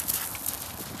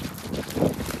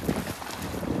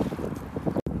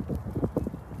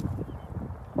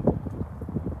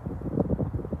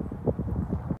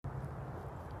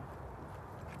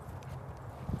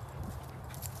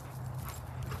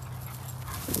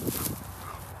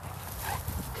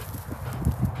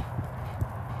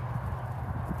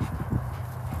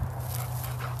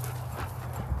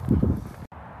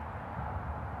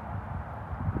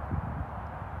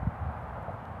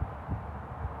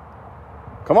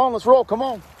 Come on, let's roll, come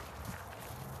on.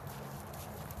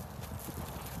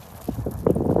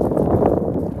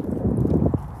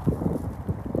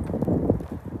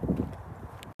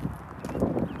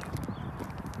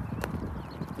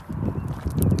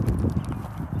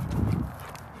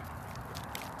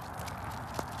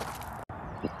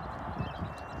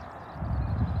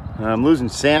 I'm losing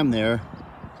Sam there.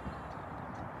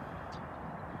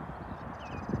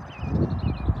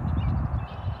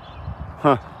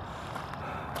 Huh.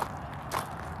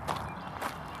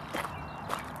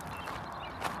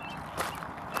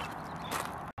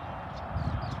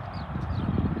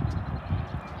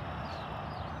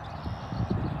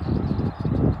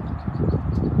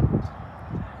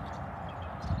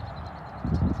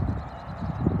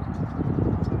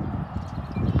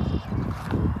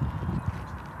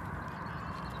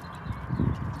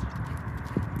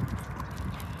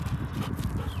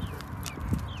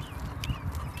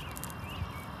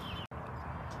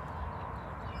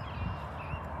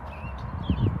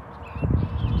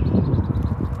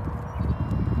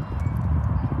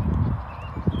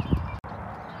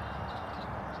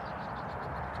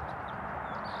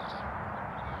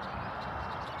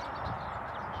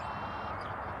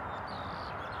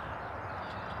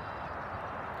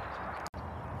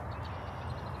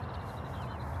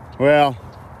 Well,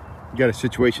 you got a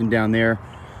situation down there.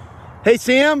 Hey,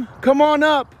 Sam, come on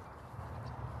up.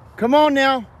 Come on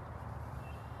now.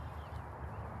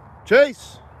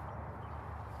 Chase.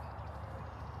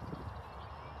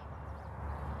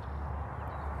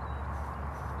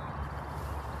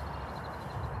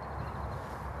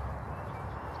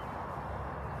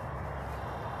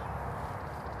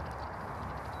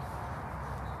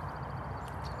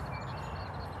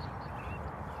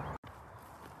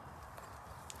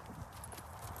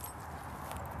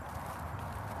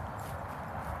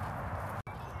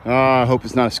 Oh, I hope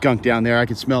it's not a skunk down there. I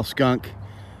can smell skunk.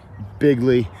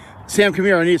 Bigly. Sam, come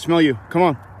here. I need to smell you. Come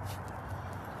on.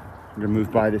 I'm gonna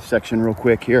move by this section real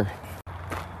quick here.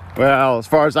 Well, as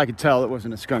far as I could tell, it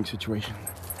wasn't a skunk situation.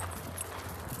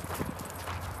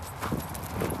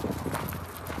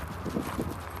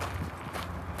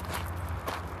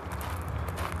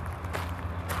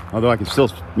 Although I can still,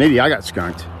 maybe I got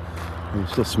skunked. I can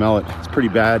still smell it. It's pretty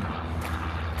bad.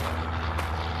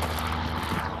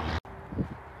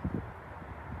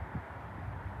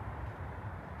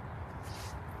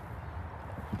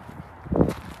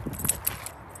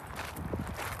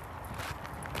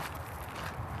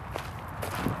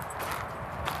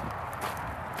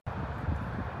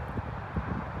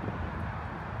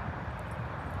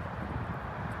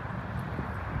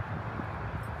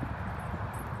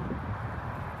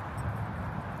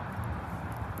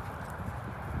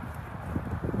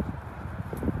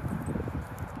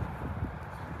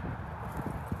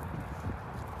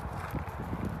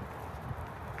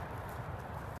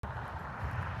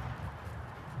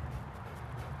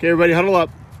 Okay, everybody huddle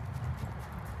up.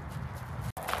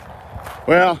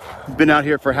 Well, I've been out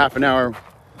here for half an hour,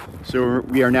 so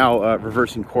we are now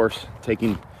reversing course,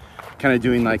 kind of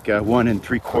doing like 1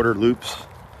 3/4 loops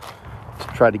to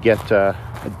try to get a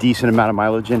decent amount of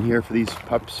mileage in here for these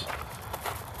pups.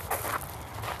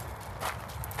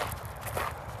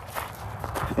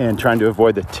 And trying to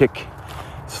avoid the tick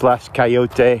 /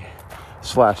 coyote /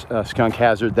 skunk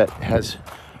hazard that has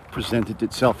presented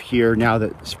itself here now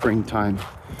that springtime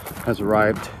has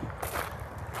arrived.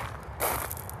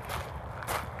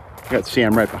 Got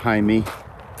Sam right behind me.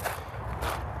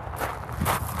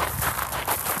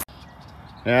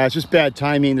 Yeah, it's just bad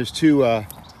timing. There's 2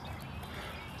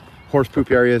 horse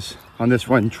poop areas on this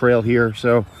one trail here,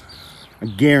 so I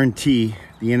guarantee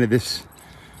the end of this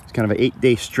is kind of an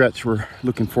 8-day stretch we're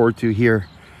looking forward to here.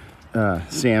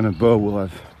 Sam and Beau will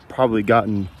have probably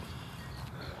gotten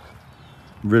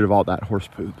rid of all that horse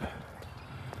poop.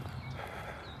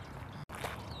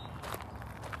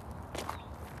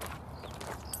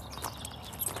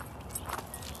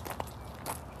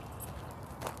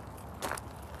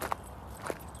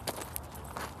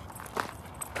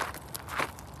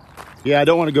 Yeah, I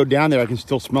don't want to go down there. I can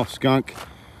still smell skunk.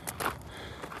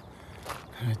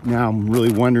 Now I'm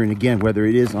really wondering again whether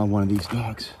it is on one of these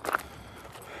dogs.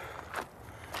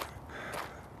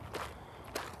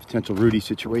 Potential Rudy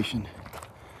situation.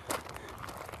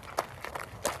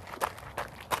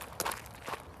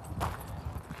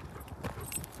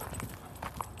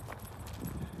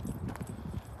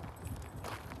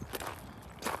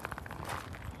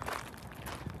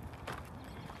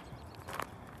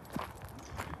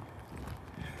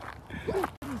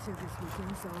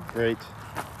 Great.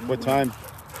 What time?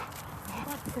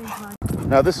 About the same time.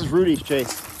 Now this is Rudy's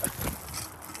chase.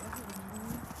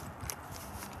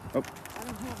 Oh, I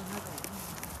don't have another one.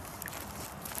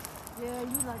 Yeah,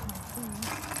 you like my queen.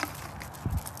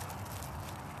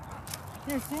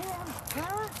 Here, Sam,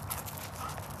 huh?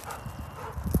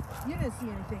 You didn't see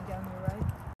anything down there, right?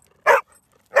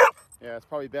 yeah, it's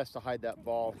probably best to hide that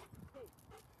ball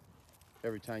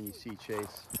every time you see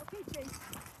Chase. Okay, Chase.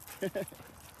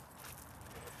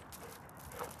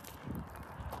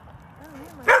 Oh,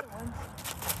 here's my other one.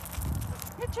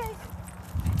 Here, Chase.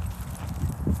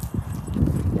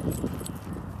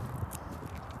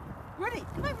 Rudy,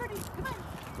 come on, Rudy, come on.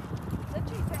 Let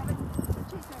Chase have it. Let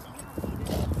Chase have it. You don't need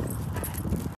it.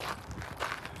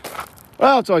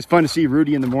 Well, it's always fun to see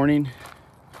Rudy in the morning.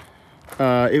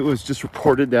 It was just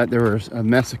reported that there was a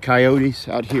mess of coyotes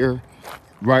out here.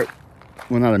 Well,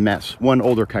 not a mess. One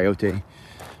older coyote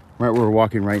right where we're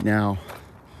walking right now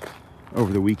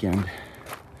over the weekend.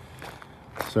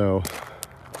 So,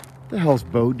 what the hell's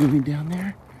Beau doing down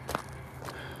there?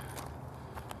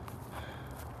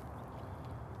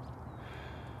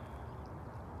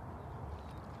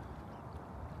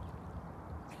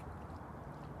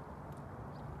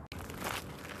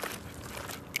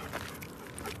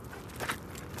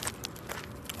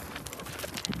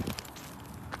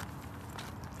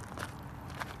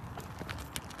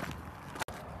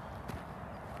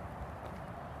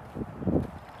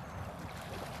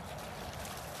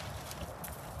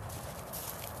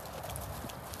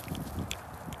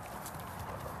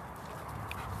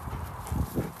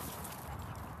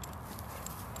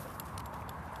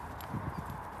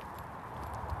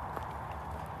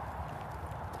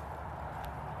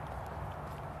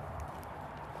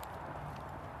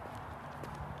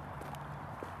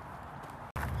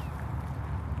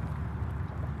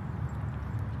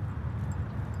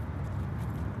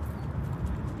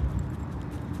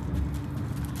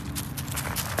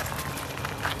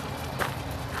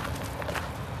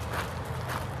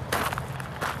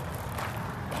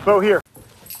 Beau, here.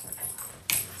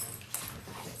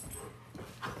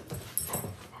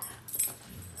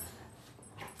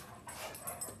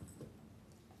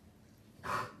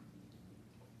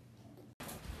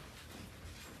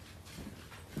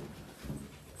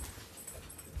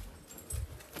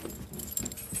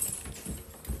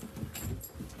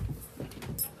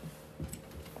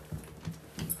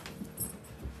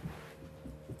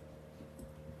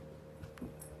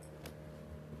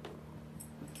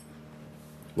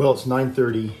 Well, it's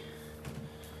 9:30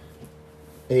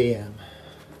 a.m.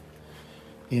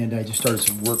 and I just started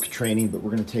some work training, but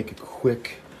we're going to take a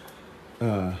quick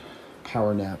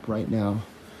power nap right now.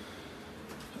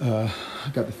 I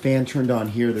got the fan turned on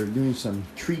here. They're doing some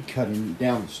tree cutting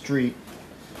down the street.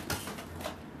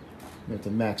 We have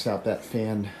to max out that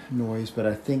fan noise, but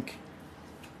I think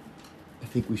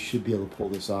we should be able to pull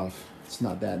this off. It's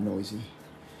not that noisy.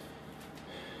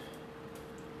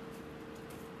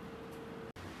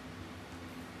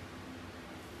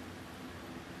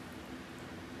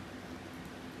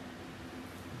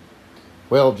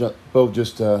 Well, Beau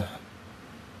just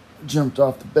jumped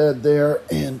off the bed there,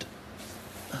 and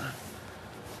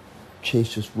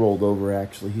Chase just rolled over,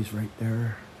 actually. He's right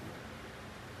there.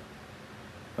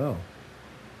 Oh.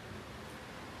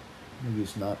 Maybe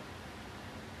he's not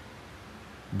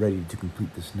ready to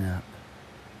complete this nap.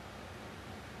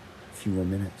 A few more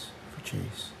minutes for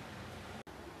Chase.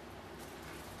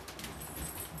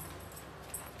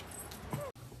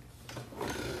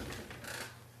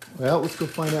 Well, let's go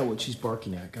find out what she's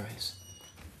barking at, guys.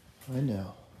 I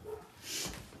know.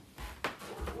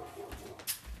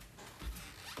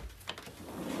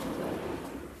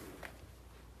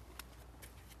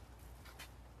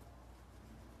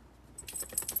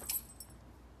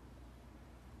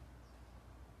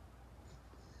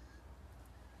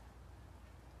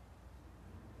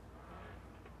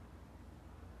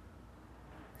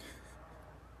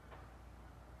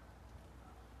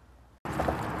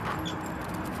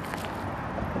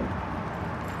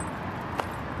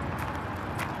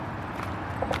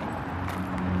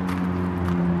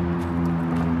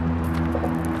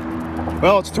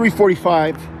 Well, it's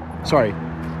 3:45. Sorry,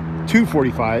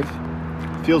 2:45.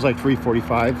 Feels like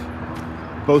 3:45.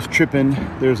 Both tripping.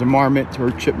 There's a marmot or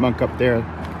chipmunk up there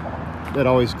that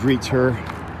always greets her.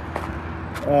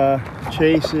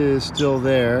 Chase is still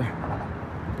there.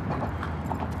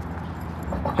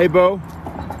 Hey, Beau.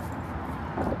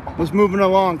 Let's moving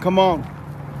along. Come on.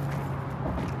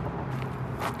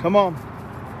 Come on.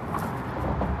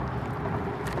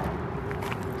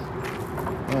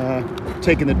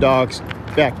 Taking the dogs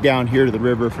back down here to the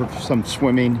river for some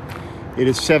swimming. It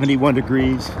is 71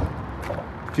 degrees.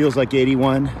 Feels like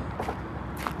 81.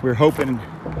 We're hoping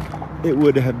it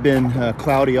would have been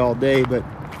cloudy all day, but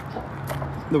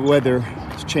the weather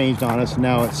has changed on us.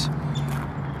 Now it's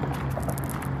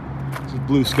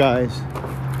blue skies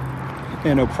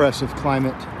and oppressive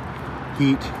climate,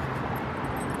 heat.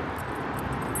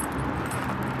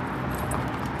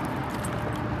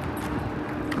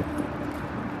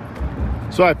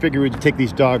 So I figured we'd take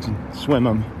these dogs and swim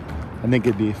them. I think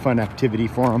it'd be a fun activity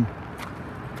for them.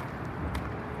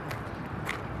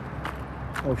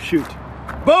 Oh shoot.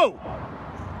 Beau!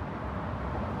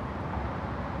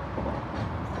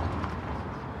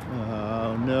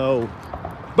 Oh no.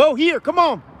 Beau, here, come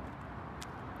on!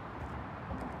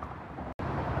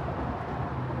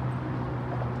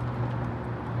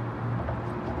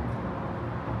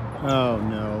 Oh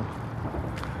no.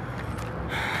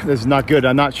 This is not good.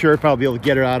 I'm not sure if I'll be able to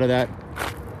get her out of that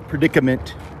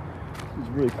predicament. It's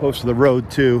really close to the road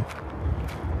too.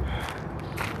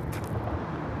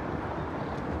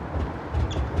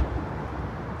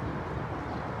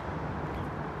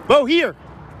 Beau, here!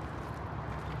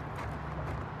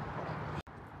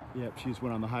 Yep, she just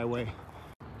went on the highway.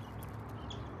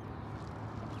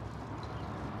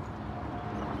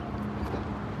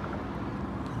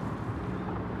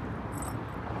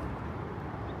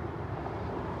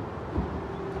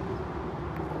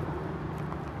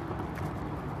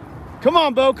 Come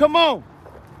on, Beau, come on!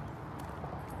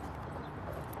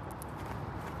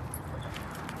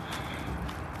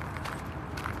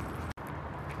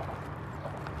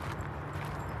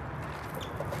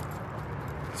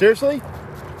 Seriously?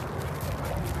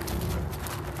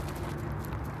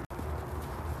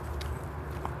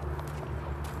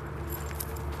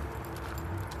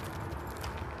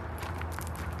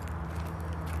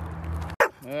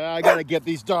 I gotta get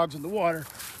these dogs in the water.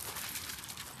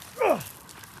 Ugh.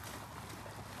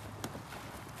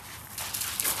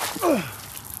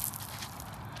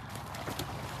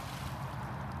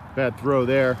 Bad throw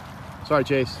there. Sorry,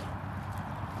 Chase.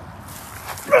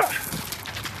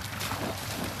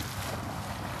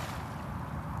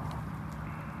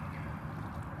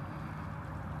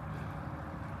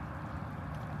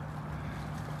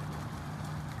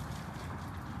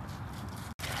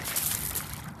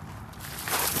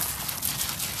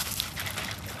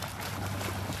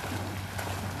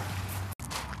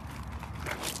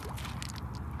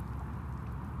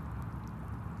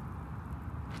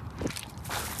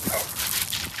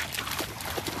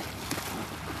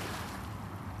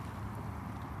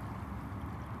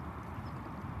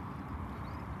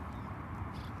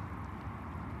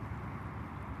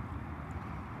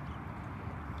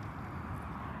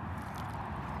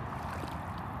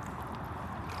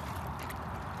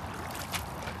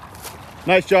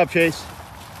 Nice job, Chase.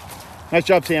 Nice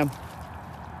job, Sam.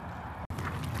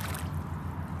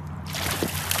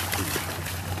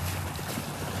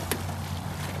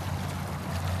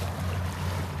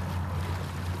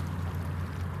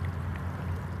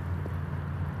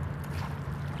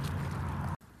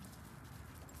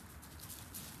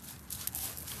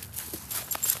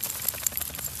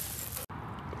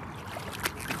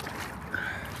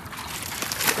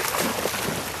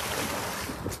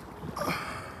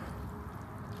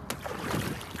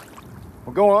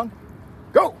 Well, go on.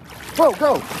 Go. Whoa,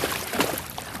 go.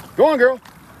 Go on, girl.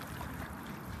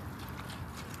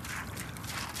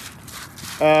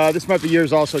 This might be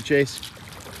yours also, Chase.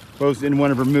 Beau's in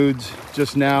one of her moods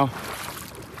just now.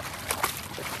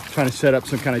 Trying to set up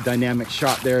some kind of dynamic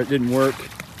shot there. It didn't work.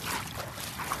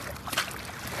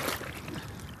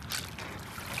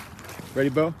 Ready,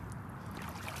 Beau?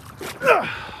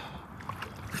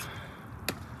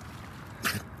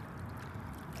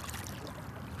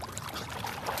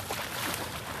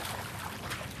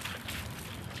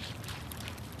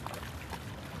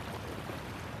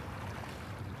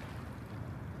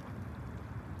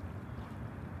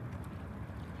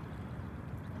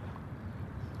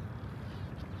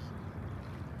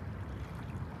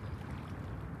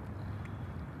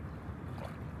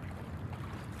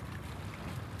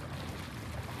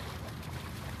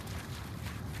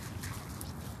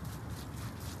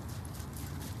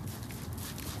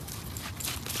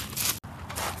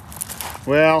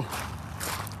 Well,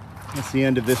 that's the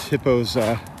end of this hippo's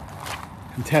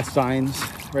intestines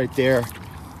right there.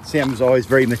 Sam is always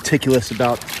very meticulous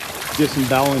about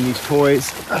disemboweling these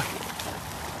toys.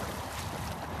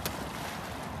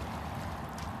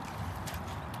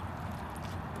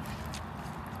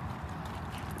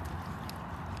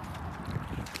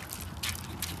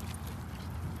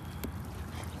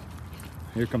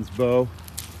 Here comes Beau.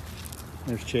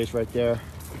 There's Chase right there.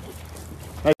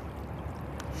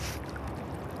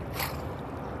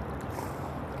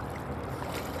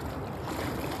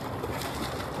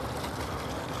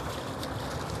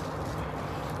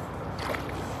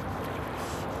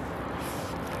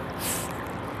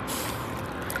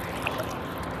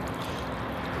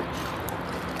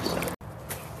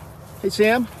 Hey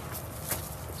Sam,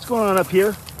 what's going on up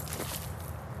here?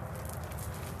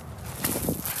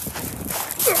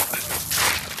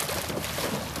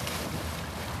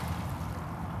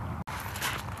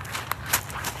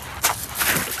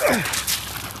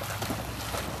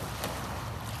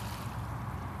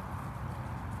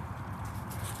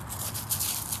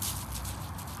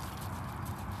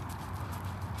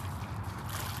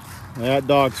 That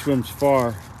dog swims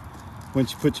far when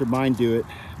she puts her mind to it,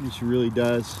 and she really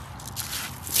does.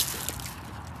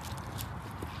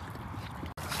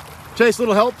 Chase,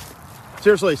 little help?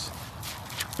 Seriously,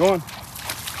 go on.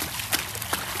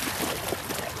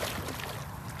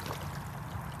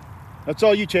 That's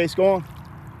all you, Chase, go on.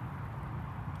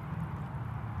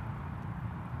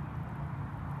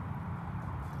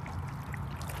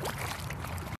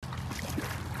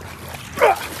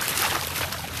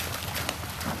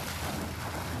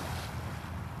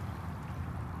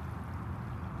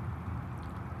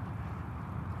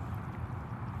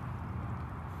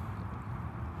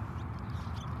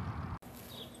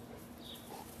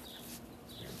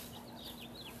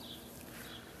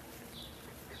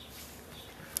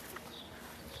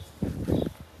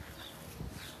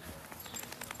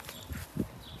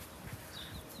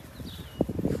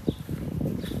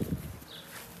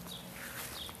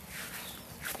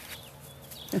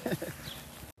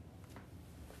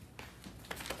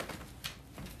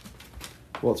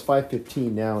 Well, it's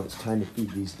 5:15 now, and it's time to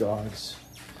feed these dogs.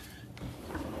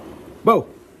 Beau,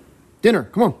 dinner,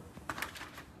 come on.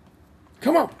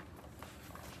 Come on.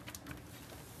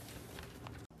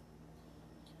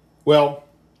 Well,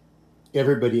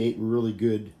 everybody ate really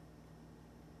good,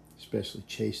 especially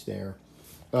Chase there.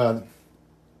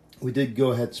 We did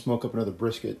go ahead and smoke up another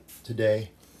brisket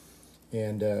today,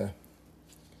 and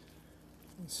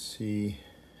let's see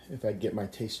if I get my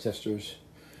taste testers.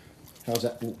 How's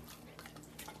that? Ooh.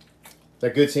 Is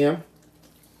that good, Sam?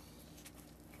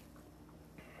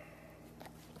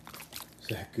 Is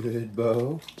that good,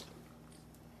 Beau?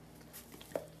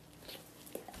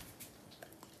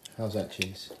 How's that,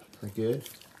 Chase? Is that good?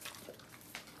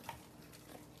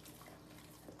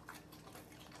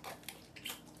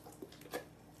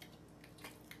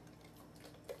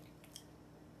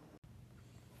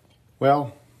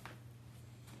 Well,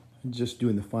 I'm just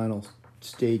doing the final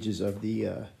stages of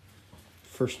the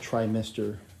first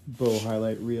trimester Beau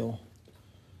highlight reel.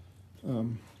 We're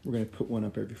going to put one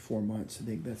up every 4 months. I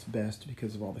think that's best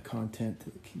because of all the content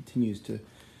that continues to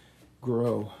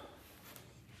grow.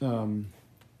 But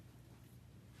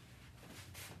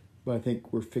I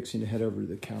think we're fixing to head over to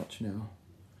the couch now.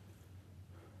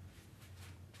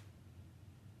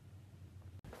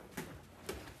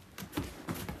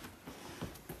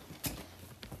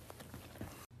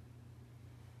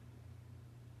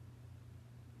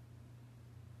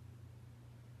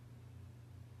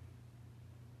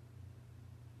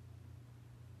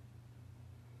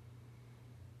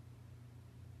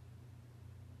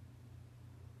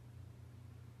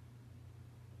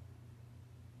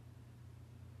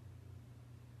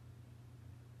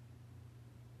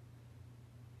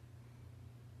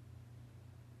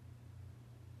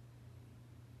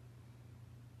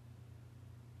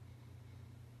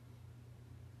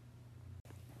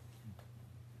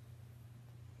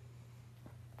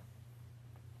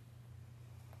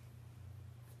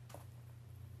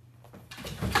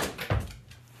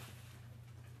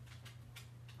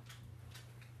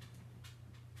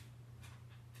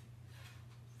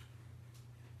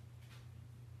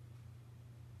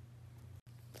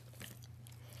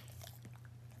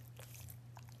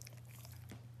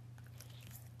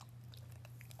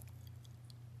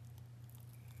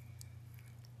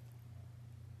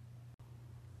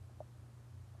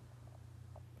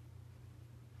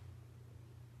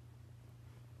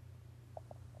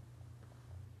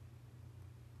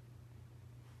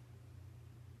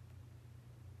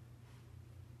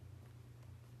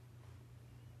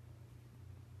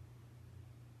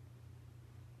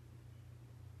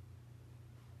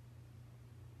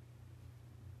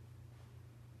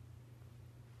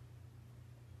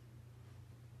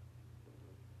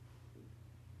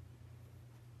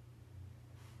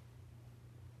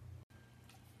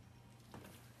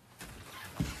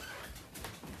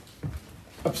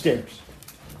 Upstairs.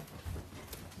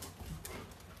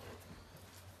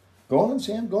 Go on,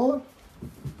 Sam, go on.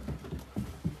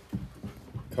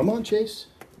 Come on, Chase.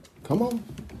 Come on.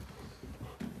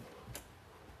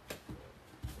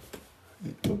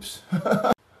 Oops.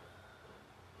 Got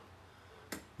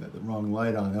the wrong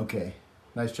light on. Okay.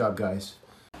 Nice job, guys.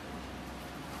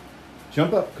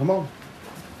 Jump up. Come on.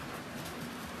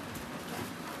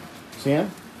 Sam.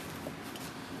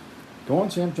 Go on,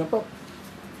 Sam. Jump up.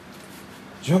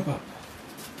 Jump up.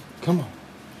 Come on.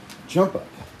 Jump up.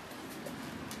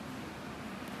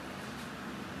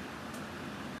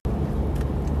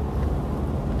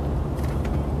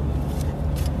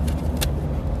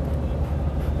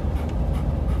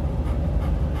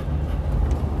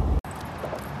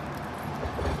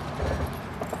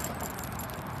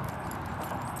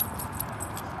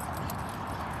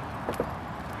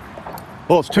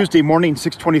 Well, it's Tuesday morning,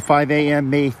 6:25 a.m.,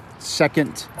 May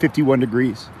 2nd, 51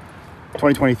 degrees,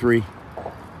 2023.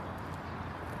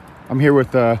 I'm here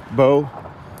with Beau,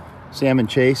 Sam, and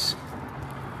Chase,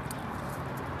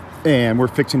 and we're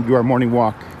fixing to do our morning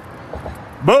walk.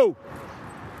 Beau,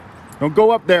 don't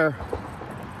go up there.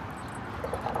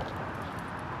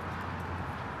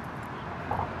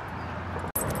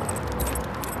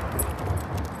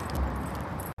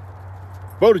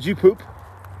 Beau, did you poop?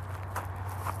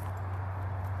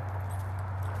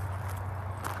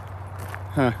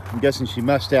 Huh, I'm guessing she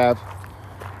must have.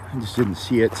 I just didn't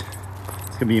see it.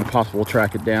 It's gonna be impossible to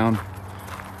track it down.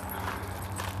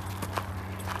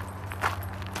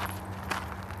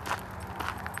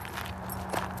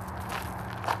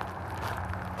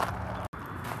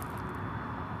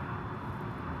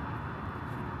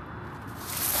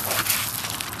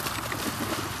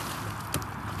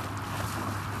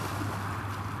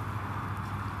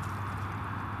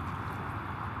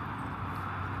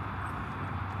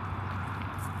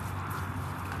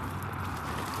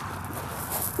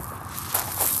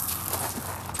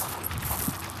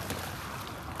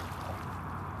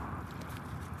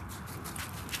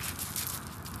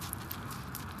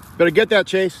 Better get that,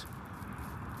 Chase.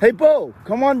 Hey, Beau,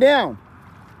 come on down.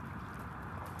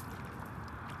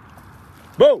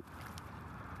 Beau!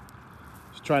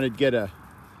 Just trying to get a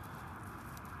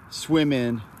swim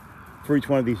in for each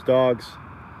one of these dogs.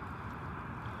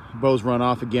 Beau's run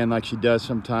off again like she does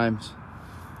sometimes.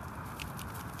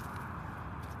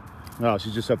 Oh,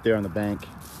 she's just up there on the bank.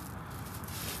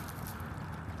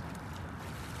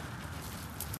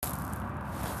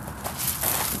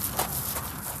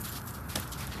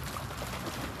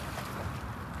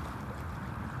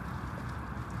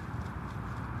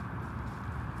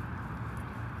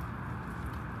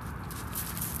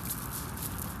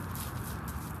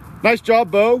 Nice job,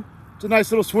 Beau. It's a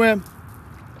nice little swim.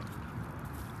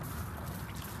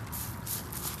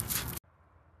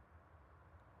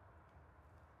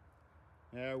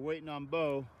 Yeah, waiting on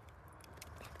Beau.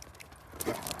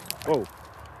 Whoa.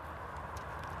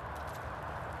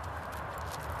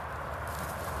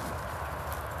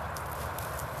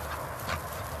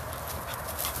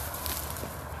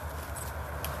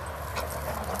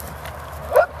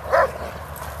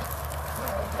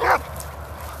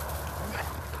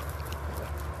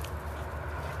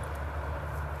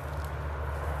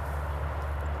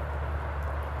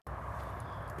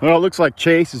 Well, it looks like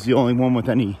Chase is the only one with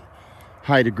any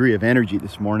high degree of energy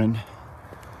this morning.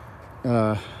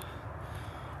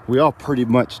 We all pretty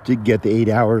much did get the 8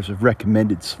 hours of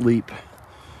recommended sleep.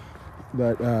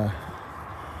 But you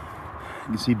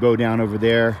can see Beau down over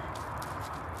there,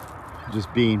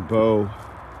 just being Beau.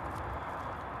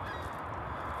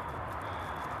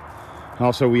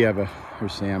 Also, we have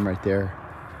there's Sam right there.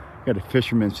 Got a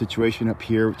fisherman situation up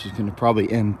here, which is going to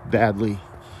probably end badly.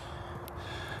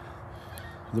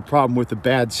 The problem with the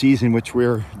bad season, which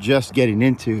we're just getting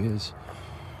into, is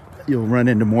you'll run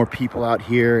into more people out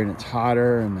here, and it's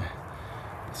hotter, and the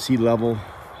sea level,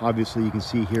 obviously you can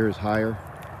see here, is higher.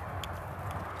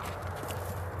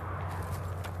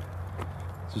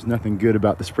 There's nothing good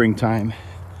about the springtime,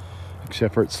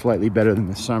 except for it's slightly better than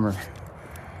the summer.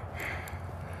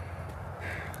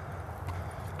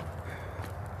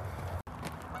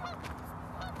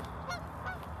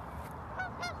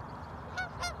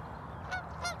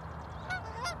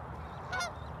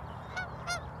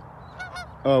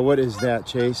 Oh, what is that,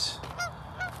 Chase?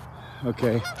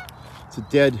 Okay, it's a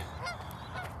dead.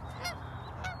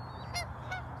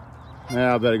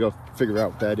 I better go figure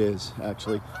out what that is,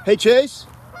 actually. Hey, Chase!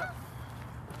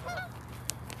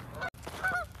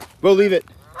 Beau, leave it.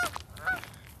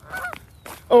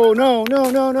 Oh, no, no,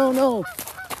 no, no, no.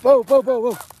 Beau, Beau, Beau,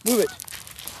 Beau, move it.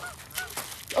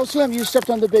 Oh, Sam, you stepped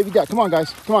on the baby duck. Come on,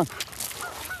 guys, come on.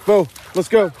 Beau, let's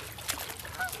go.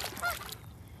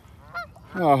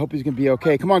 Oh, I hope he's gonna be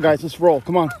okay. Come on, guys, let's roll.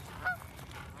 Come on.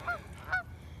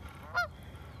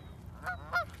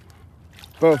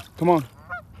 Beau, come on.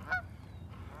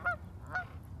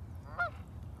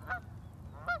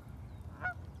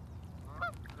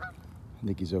 I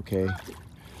think he's okay.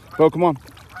 Beau, come on.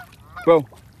 Beau,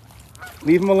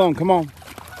 leave him alone. Come on.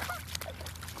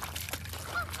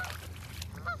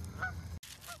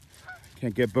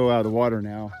 Can't get Beau out of the water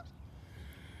now.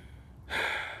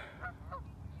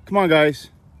 Come on, guys.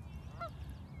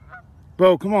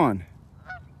 Beau, come on.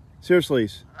 Seriously.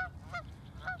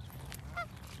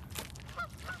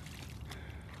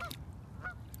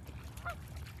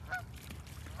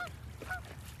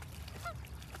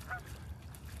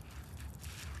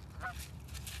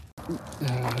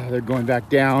 They're going back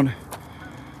down.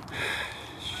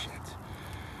 Shit.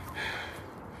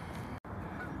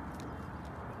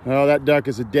 Oh, that duck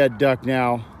is a dead duck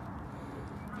now.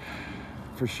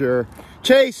 For sure.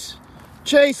 Chase!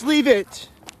 Chase, leave it!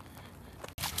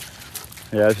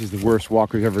 Yeah, this is the worst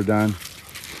walk we've ever done.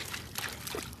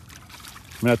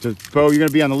 I'm gonna have to, Beau, you're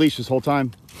gonna be on the leash this whole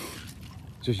time.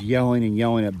 Just yelling and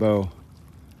yelling at Beau.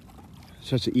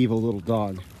 Such an evil little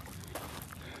dog.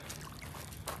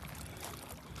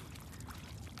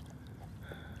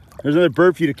 There's another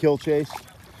bird for you to kill, Chase.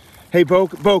 Hey, Beau,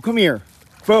 come here.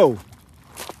 Beau.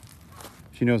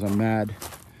 She knows I'm mad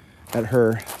at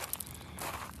her.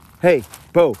 Hey,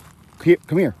 Beau,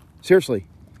 come here. Seriously.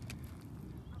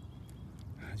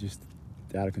 Just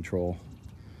out of control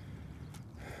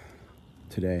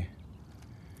today.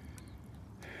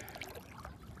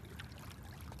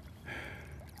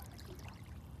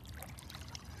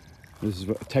 This is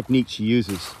a technique she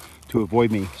uses to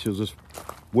avoid me. She'll just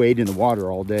wade in the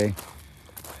water all day.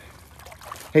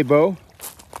 Hey, Beau.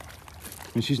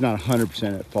 I mean, she's not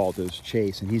 100% at fault. It was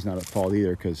Chase, and he's not at fault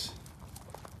either because,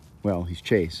 well, he's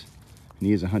Chase, and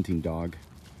he is a hunting dog.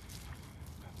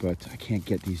 But I can't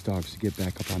get these dogs to get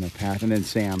back up on their path. And then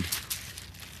Sam,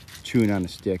 chewing on a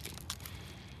stick.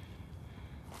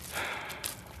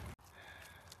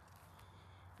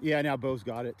 Yeah, now Beau's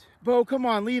got it. Beau, come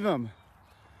on, leave him.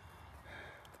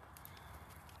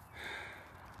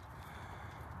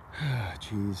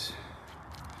 Jeez.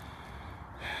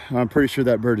 I'm pretty sure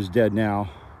that bird is dead now.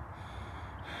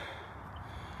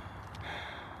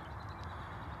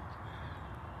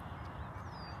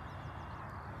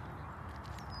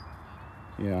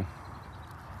 Yeah.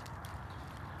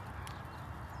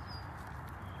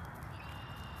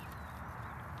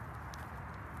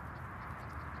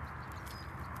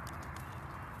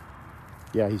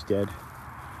 Yeah, he's dead.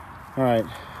 All right.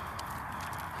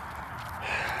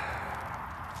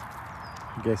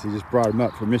 I guess he just brought him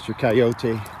up for Mr.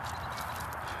 Coyote.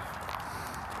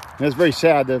 And it's very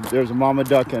sad that there's a mama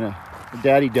duck and a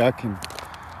daddy duck, and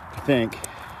I think.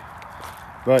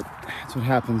 But that's what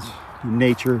happens in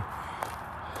nature.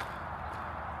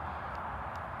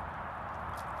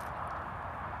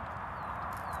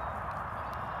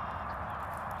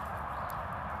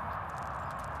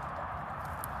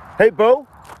 Hey, Beau?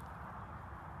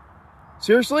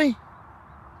 Seriously?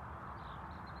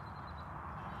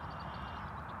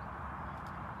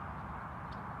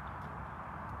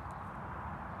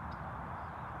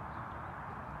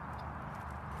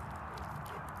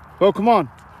 Beau, come on.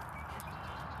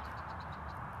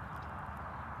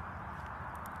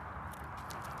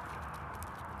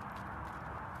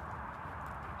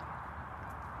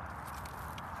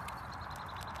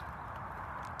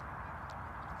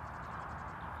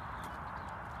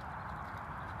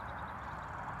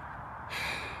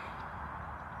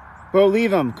 Beau,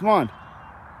 leave him. Come on.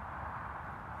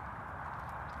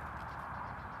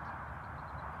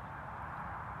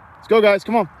 Let's go, guys.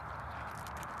 Come on.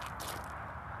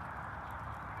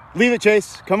 Leave it,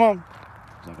 Chase. Come on.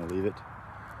 He's not going to leave it.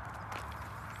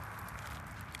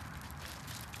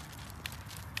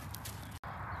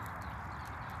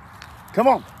 Come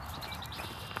on.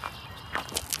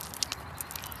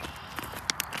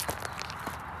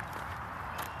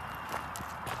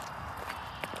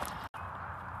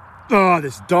 Oh,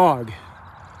 this dog.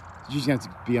 She's going to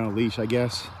have to be on a leash, I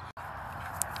guess.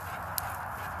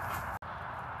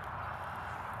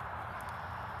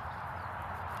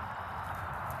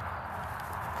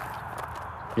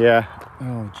 Yeah.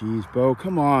 Oh, geez, Beau,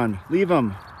 come on. Leave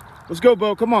him. Let's go,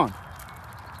 Beau. Come on.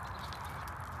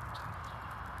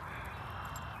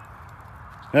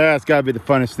 Yeah, it's got to be the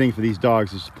funnest thing for these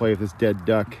dogs is to play with this dead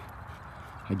duck,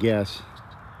 I guess.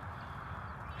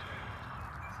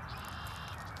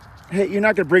 Hey, you're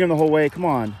not going to bring him the whole way. Come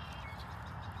on.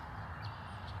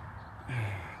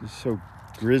 This is so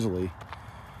grisly.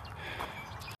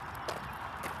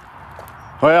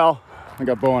 Well, I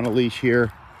got Beau on a leash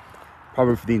here.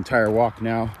 probably for the entire walk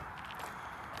now.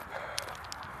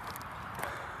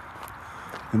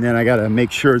 And then I gotta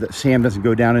make sure that Sam doesn't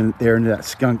go down in there into that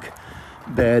skunk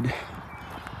bed,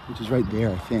 which is right there,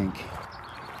 I think,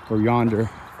 or yonder.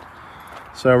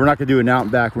 So we're not gonna do an out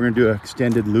and back. We're gonna do an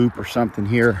extended loop or something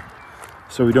here,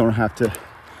 so we don't have to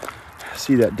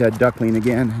see that dead duckling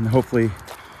again. And hopefully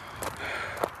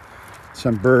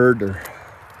some bird or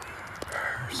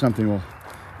something will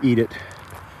eat it,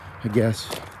 I guess.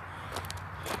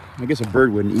 I guess a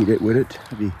bird wouldn't eat it, would it?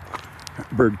 That'd be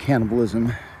bird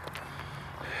cannibalism.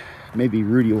 Maybe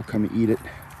Rudy will come and eat it.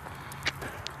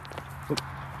 Oop.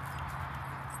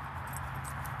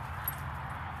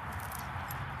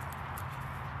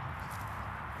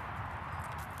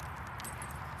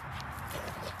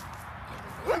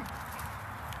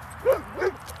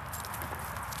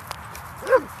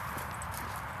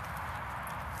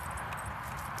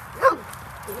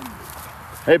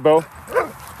 Hey, Beau.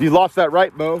 You lost that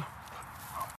right, Beau.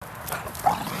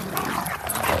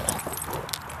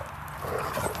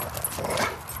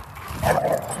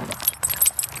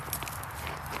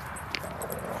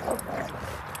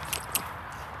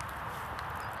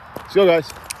 Let's go,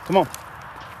 guys. Come on.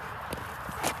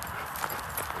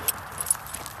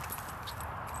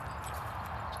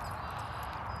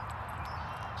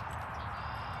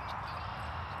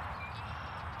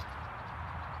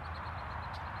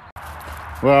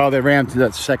 Well, they ran to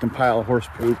that second pile of horse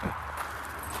poop.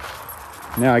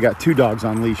 Now I got 2 dogs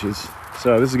on leashes.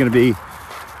 So this is going to be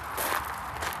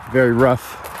very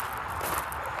rough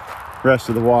rest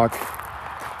of the walk.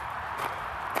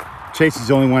 Chase is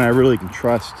the only one I really can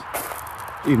trust,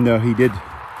 even though he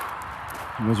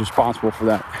was responsible for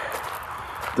that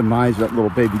demise of that little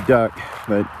baby duck,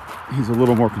 but he's a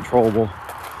little more controllable.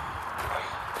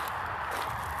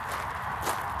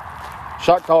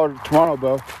 Shot caller tomorrow,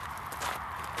 Beau.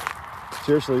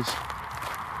 Seriously.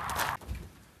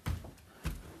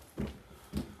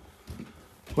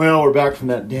 Well, we're back from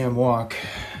that damn walk.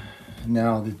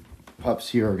 Now the pups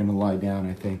here are gonna lie down,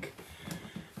 I think.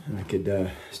 And I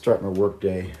could start my work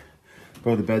day.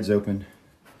 Beau, the bed's open.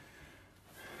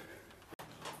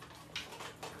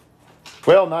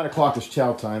 Well, 9 o'clock is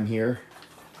chow time here.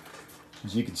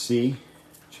 As you can see,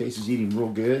 Chase is eating real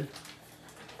good.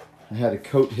 I had to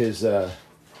coat his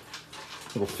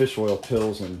little fish oil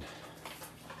pills in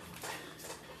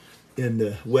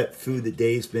the wet food that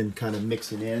Dave's been kind of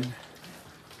mixing in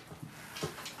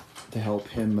to help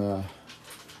him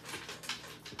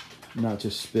not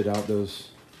just spit out those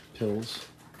pills.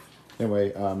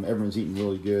 Anyway, everyone's eating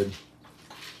really good.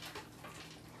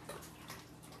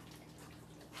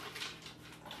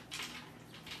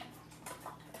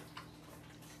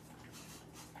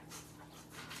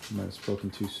 Might have spoken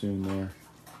too soon there.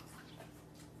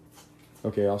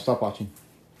 Okay, I'll stop watching.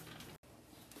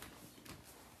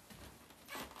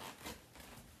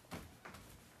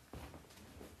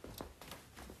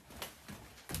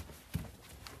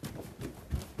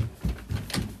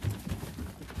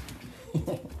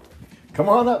 Come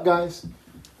on up, guys.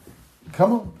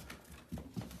 Come on.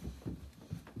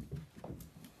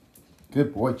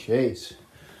 Good boy, Chase.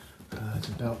 It's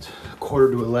about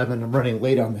 11:15. I'm running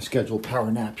late on the scheduled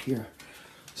power nap here.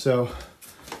 So,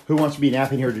 who wants to be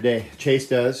napping here today? Chase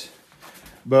does.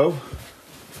 Beau?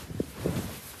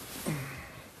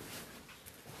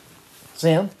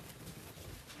 Sam?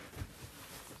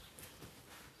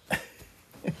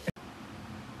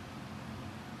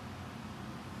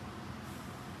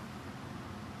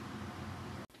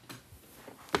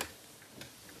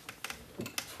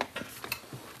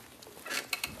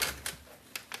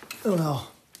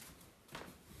 Well,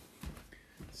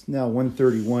 it's now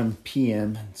 1:31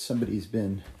 p.m. and somebody's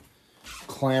been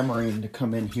clamoring to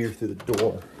come in here through the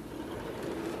door.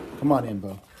 Come on in,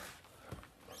 Beau.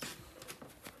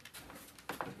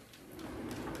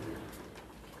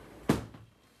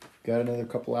 Got another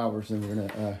couple hours and we're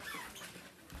gonna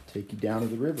take you down to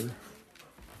the river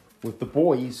with the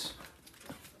boys.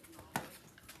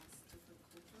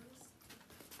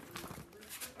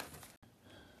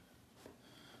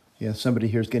 Yeah, somebody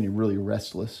here is getting really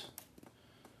restless.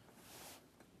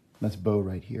 That's Beau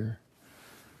right here.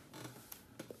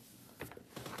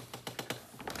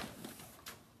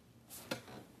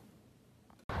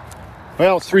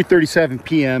 Well, it's 3:37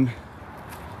 p.m.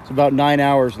 It's about 9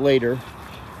 hours later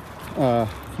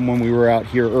from when we were out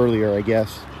here earlier, I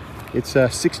guess. It's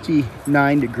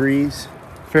 69 degrees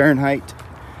Fahrenheit,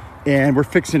 and we're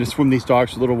fixing to swim these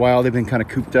dogs for a little while. They've been kind of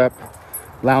cooped up,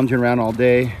 lounging around all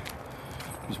day.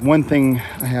 There's one thing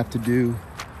I have to do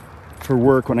for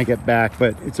work when I get back,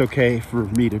 but it's okay for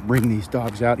me to bring these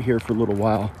dogs out here for a little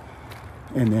while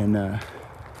and then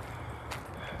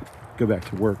go back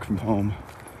to work from home.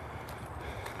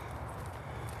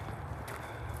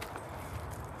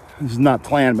 This is not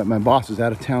planned, but my boss is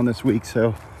out of town this week,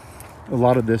 so a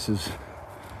lot of this is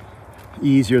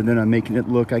easier than I'm making it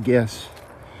look, I guess.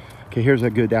 Okay, here's a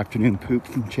good afternoon poop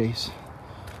from Chase.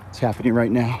 It's happening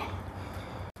right now.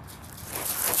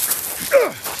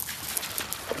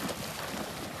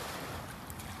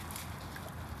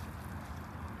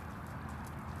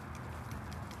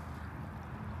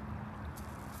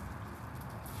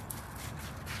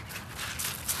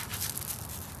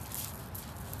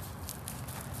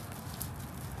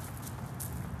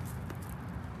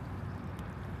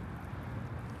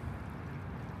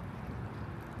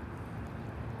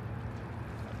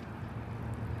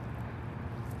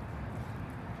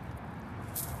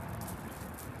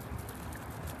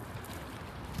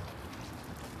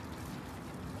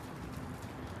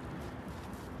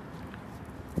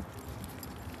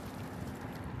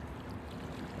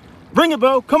 Bring it,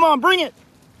 Beau. Come on, bring it.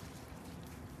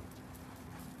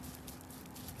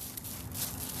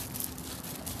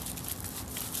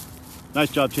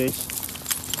 Nice job, Chase.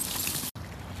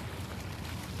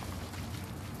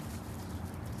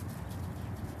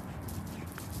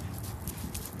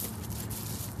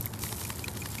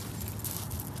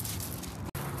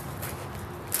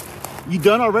 You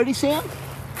done already, Sam?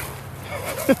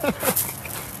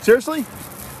 Seriously?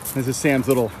 This is Sam's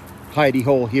little hidey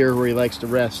hole here where he likes to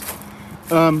rest.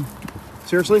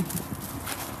 Seriously?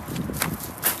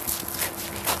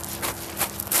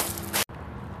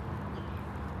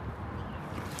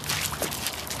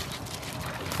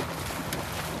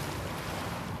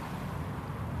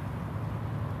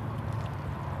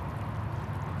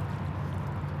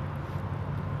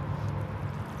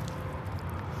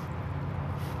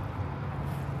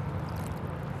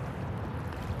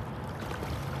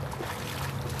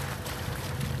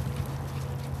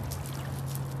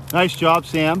 Nice job,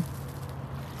 Sam.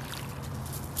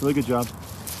 Really good job.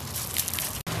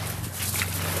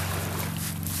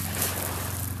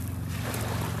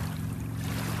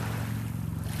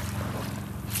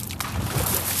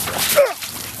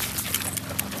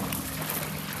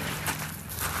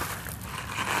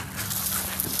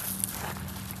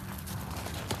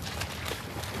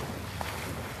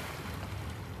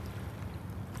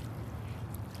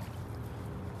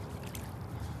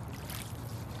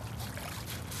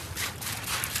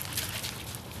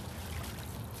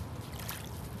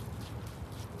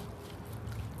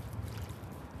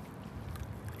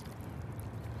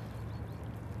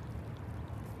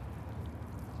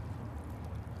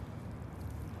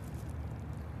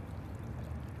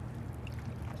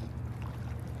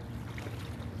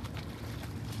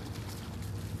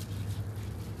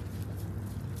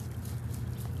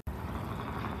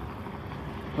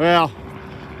 Well,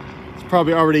 it's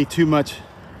probably already too much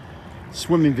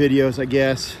swimming videos, I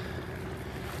guess,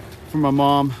 for my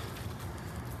mom,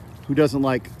 who doesn't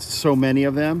like so many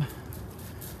of them.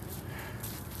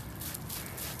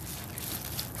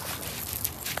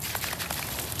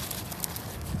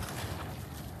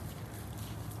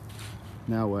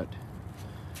 Now what?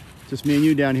 Just me and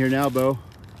you down here now, Beau.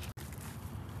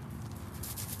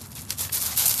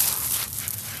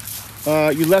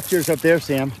 You left yours up there,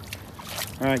 Sam.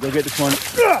 All right, go get this one.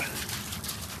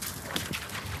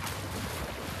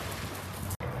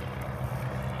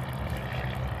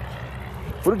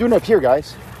 What are we doing up here,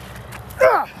 guys?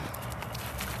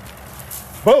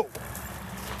 Beau!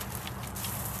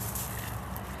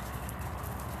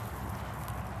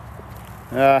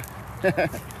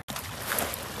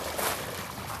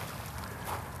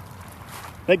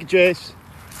 Thank you, Chase.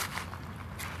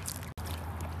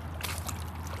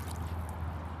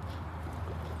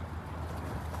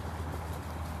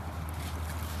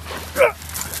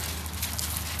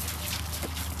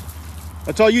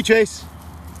 That's all you, Chase.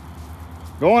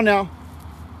 Go on now.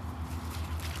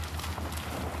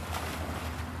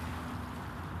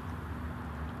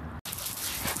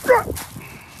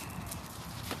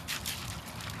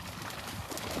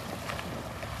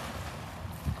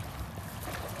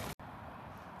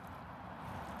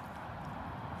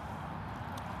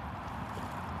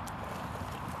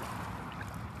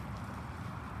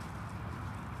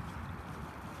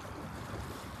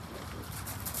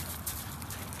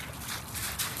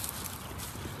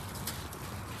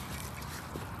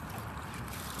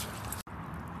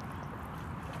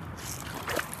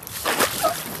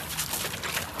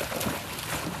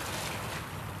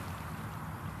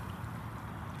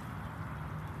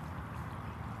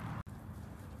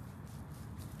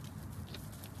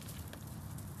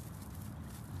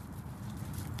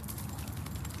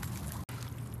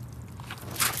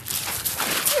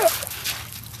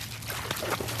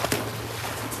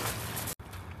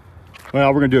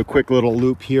 Well, we're gonna do a quick little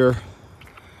loop here.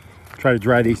 Try to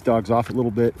dry these dogs off a little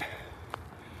bit.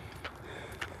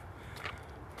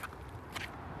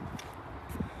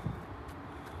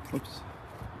 Oops.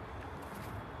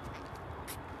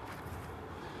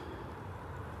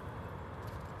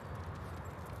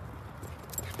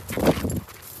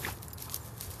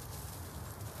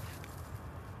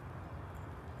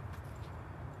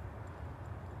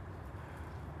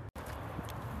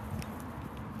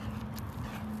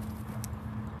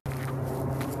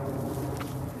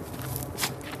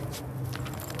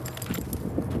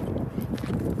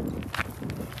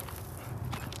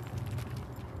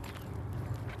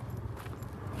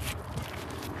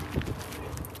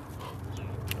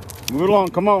 Move it along,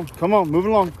 come on, move it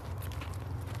along.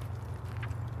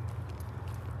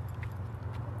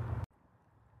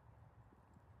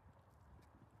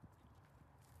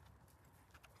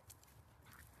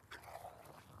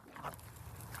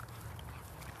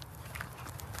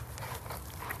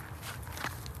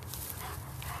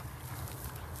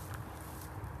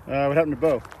 What happened to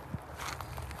Beau?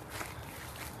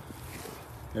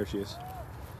 There she is.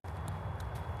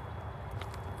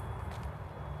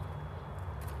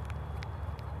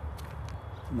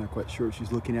 I'm not quite sure what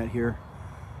she's looking at here.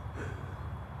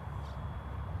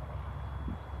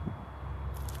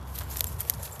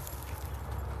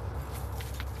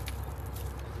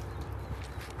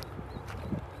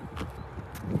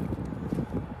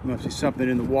 Must be something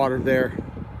in the water there.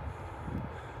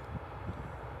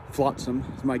 Flotsam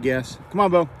is my guess. Come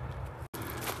on, Beau.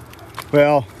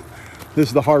 Well, this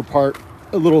is the hard part.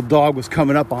 A little dog was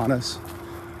coming up on us.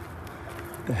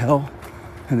 What the hell?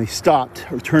 And they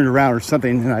stopped or turned around or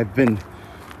something, and I've been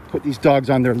put these dogs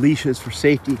on their leashes for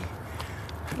safety,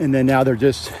 and then now they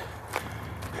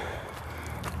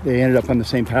ended up on the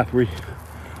same path we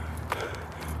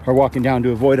are walking down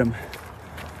to avoid them.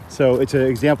 So it's an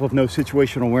example of no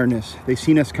situational awareness. They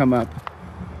seen us come up,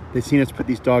 they seen us put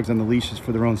these dogs on the leashes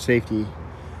for their own safety.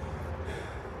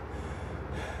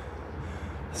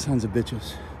 Sons of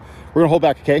bitches. We're gonna hold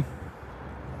back, okay?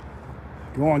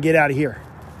 Go on, get out of here.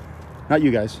 Not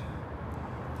you guys.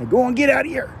 Now go on, get out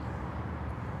of here.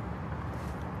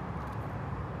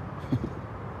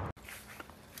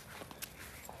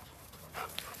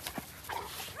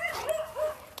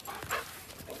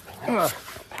 Well,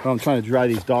 I'm trying to dry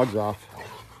these dogs off,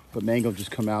 but Mango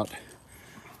just come out.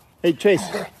 Hey, Chase.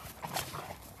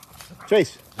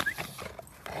 Chase.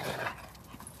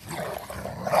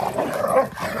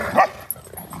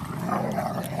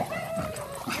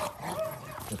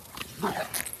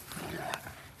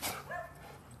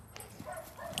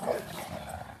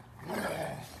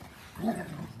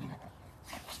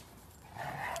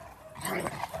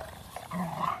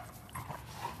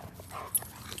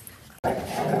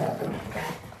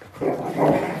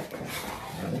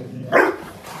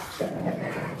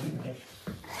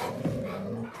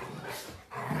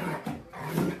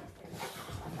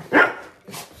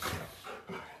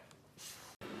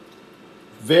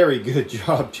 Very good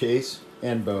job, Chase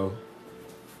and Beau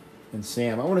and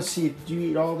Sam. I want to see, did you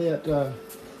eat all that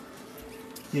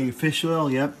your fish oil?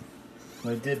 Yep.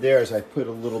 What I did there is I put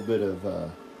a little bit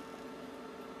of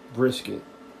brisket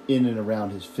in and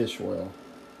around his fish oil.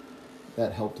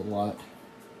 That helped a lot.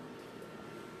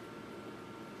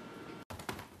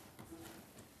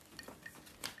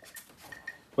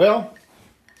 Well,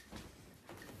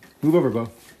 move over, Beau.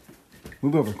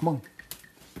 Move over, come on.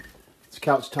 It's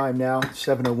couch time now,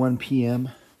 7:01 p.m.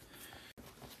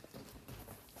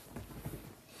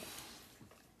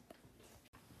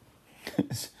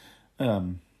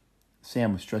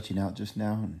 Sam was stretching out just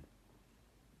now, and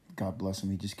God bless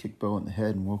him, he just kicked Beau in the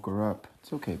head and woke her up.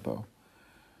 It's okay, Beau.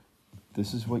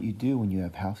 This is what you do when you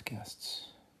have house guests.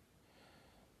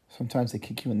 Sometimes they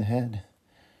kick you in the head.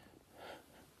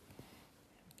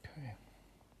 Okay.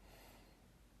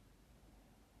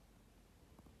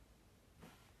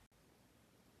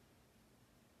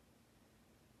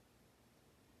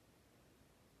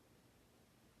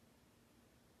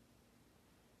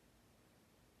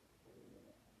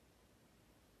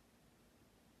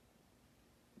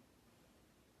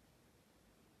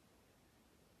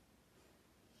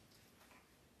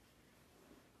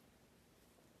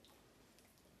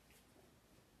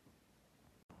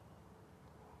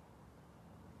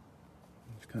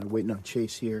 Kind of waiting on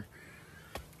Chase here.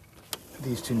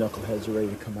 These two knuckleheads are ready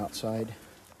to come outside.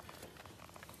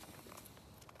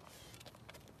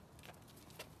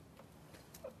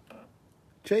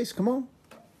 Chase, come on.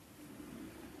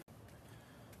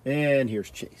 And here's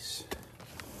Chase.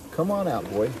 Come on out,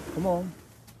 boy. Come on.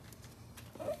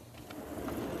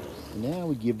 And now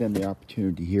we give them the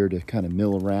opportunity here to kind of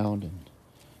mill around and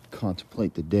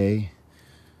contemplate the day.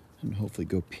 and hopefully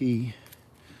go pee.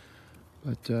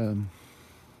 But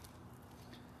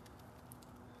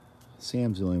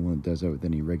Sam's the only one that does that with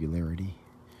any regularity.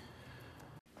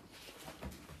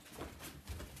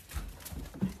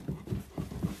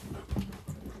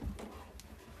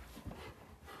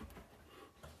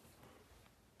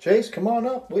 Chase, come on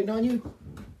up. Waiting on you.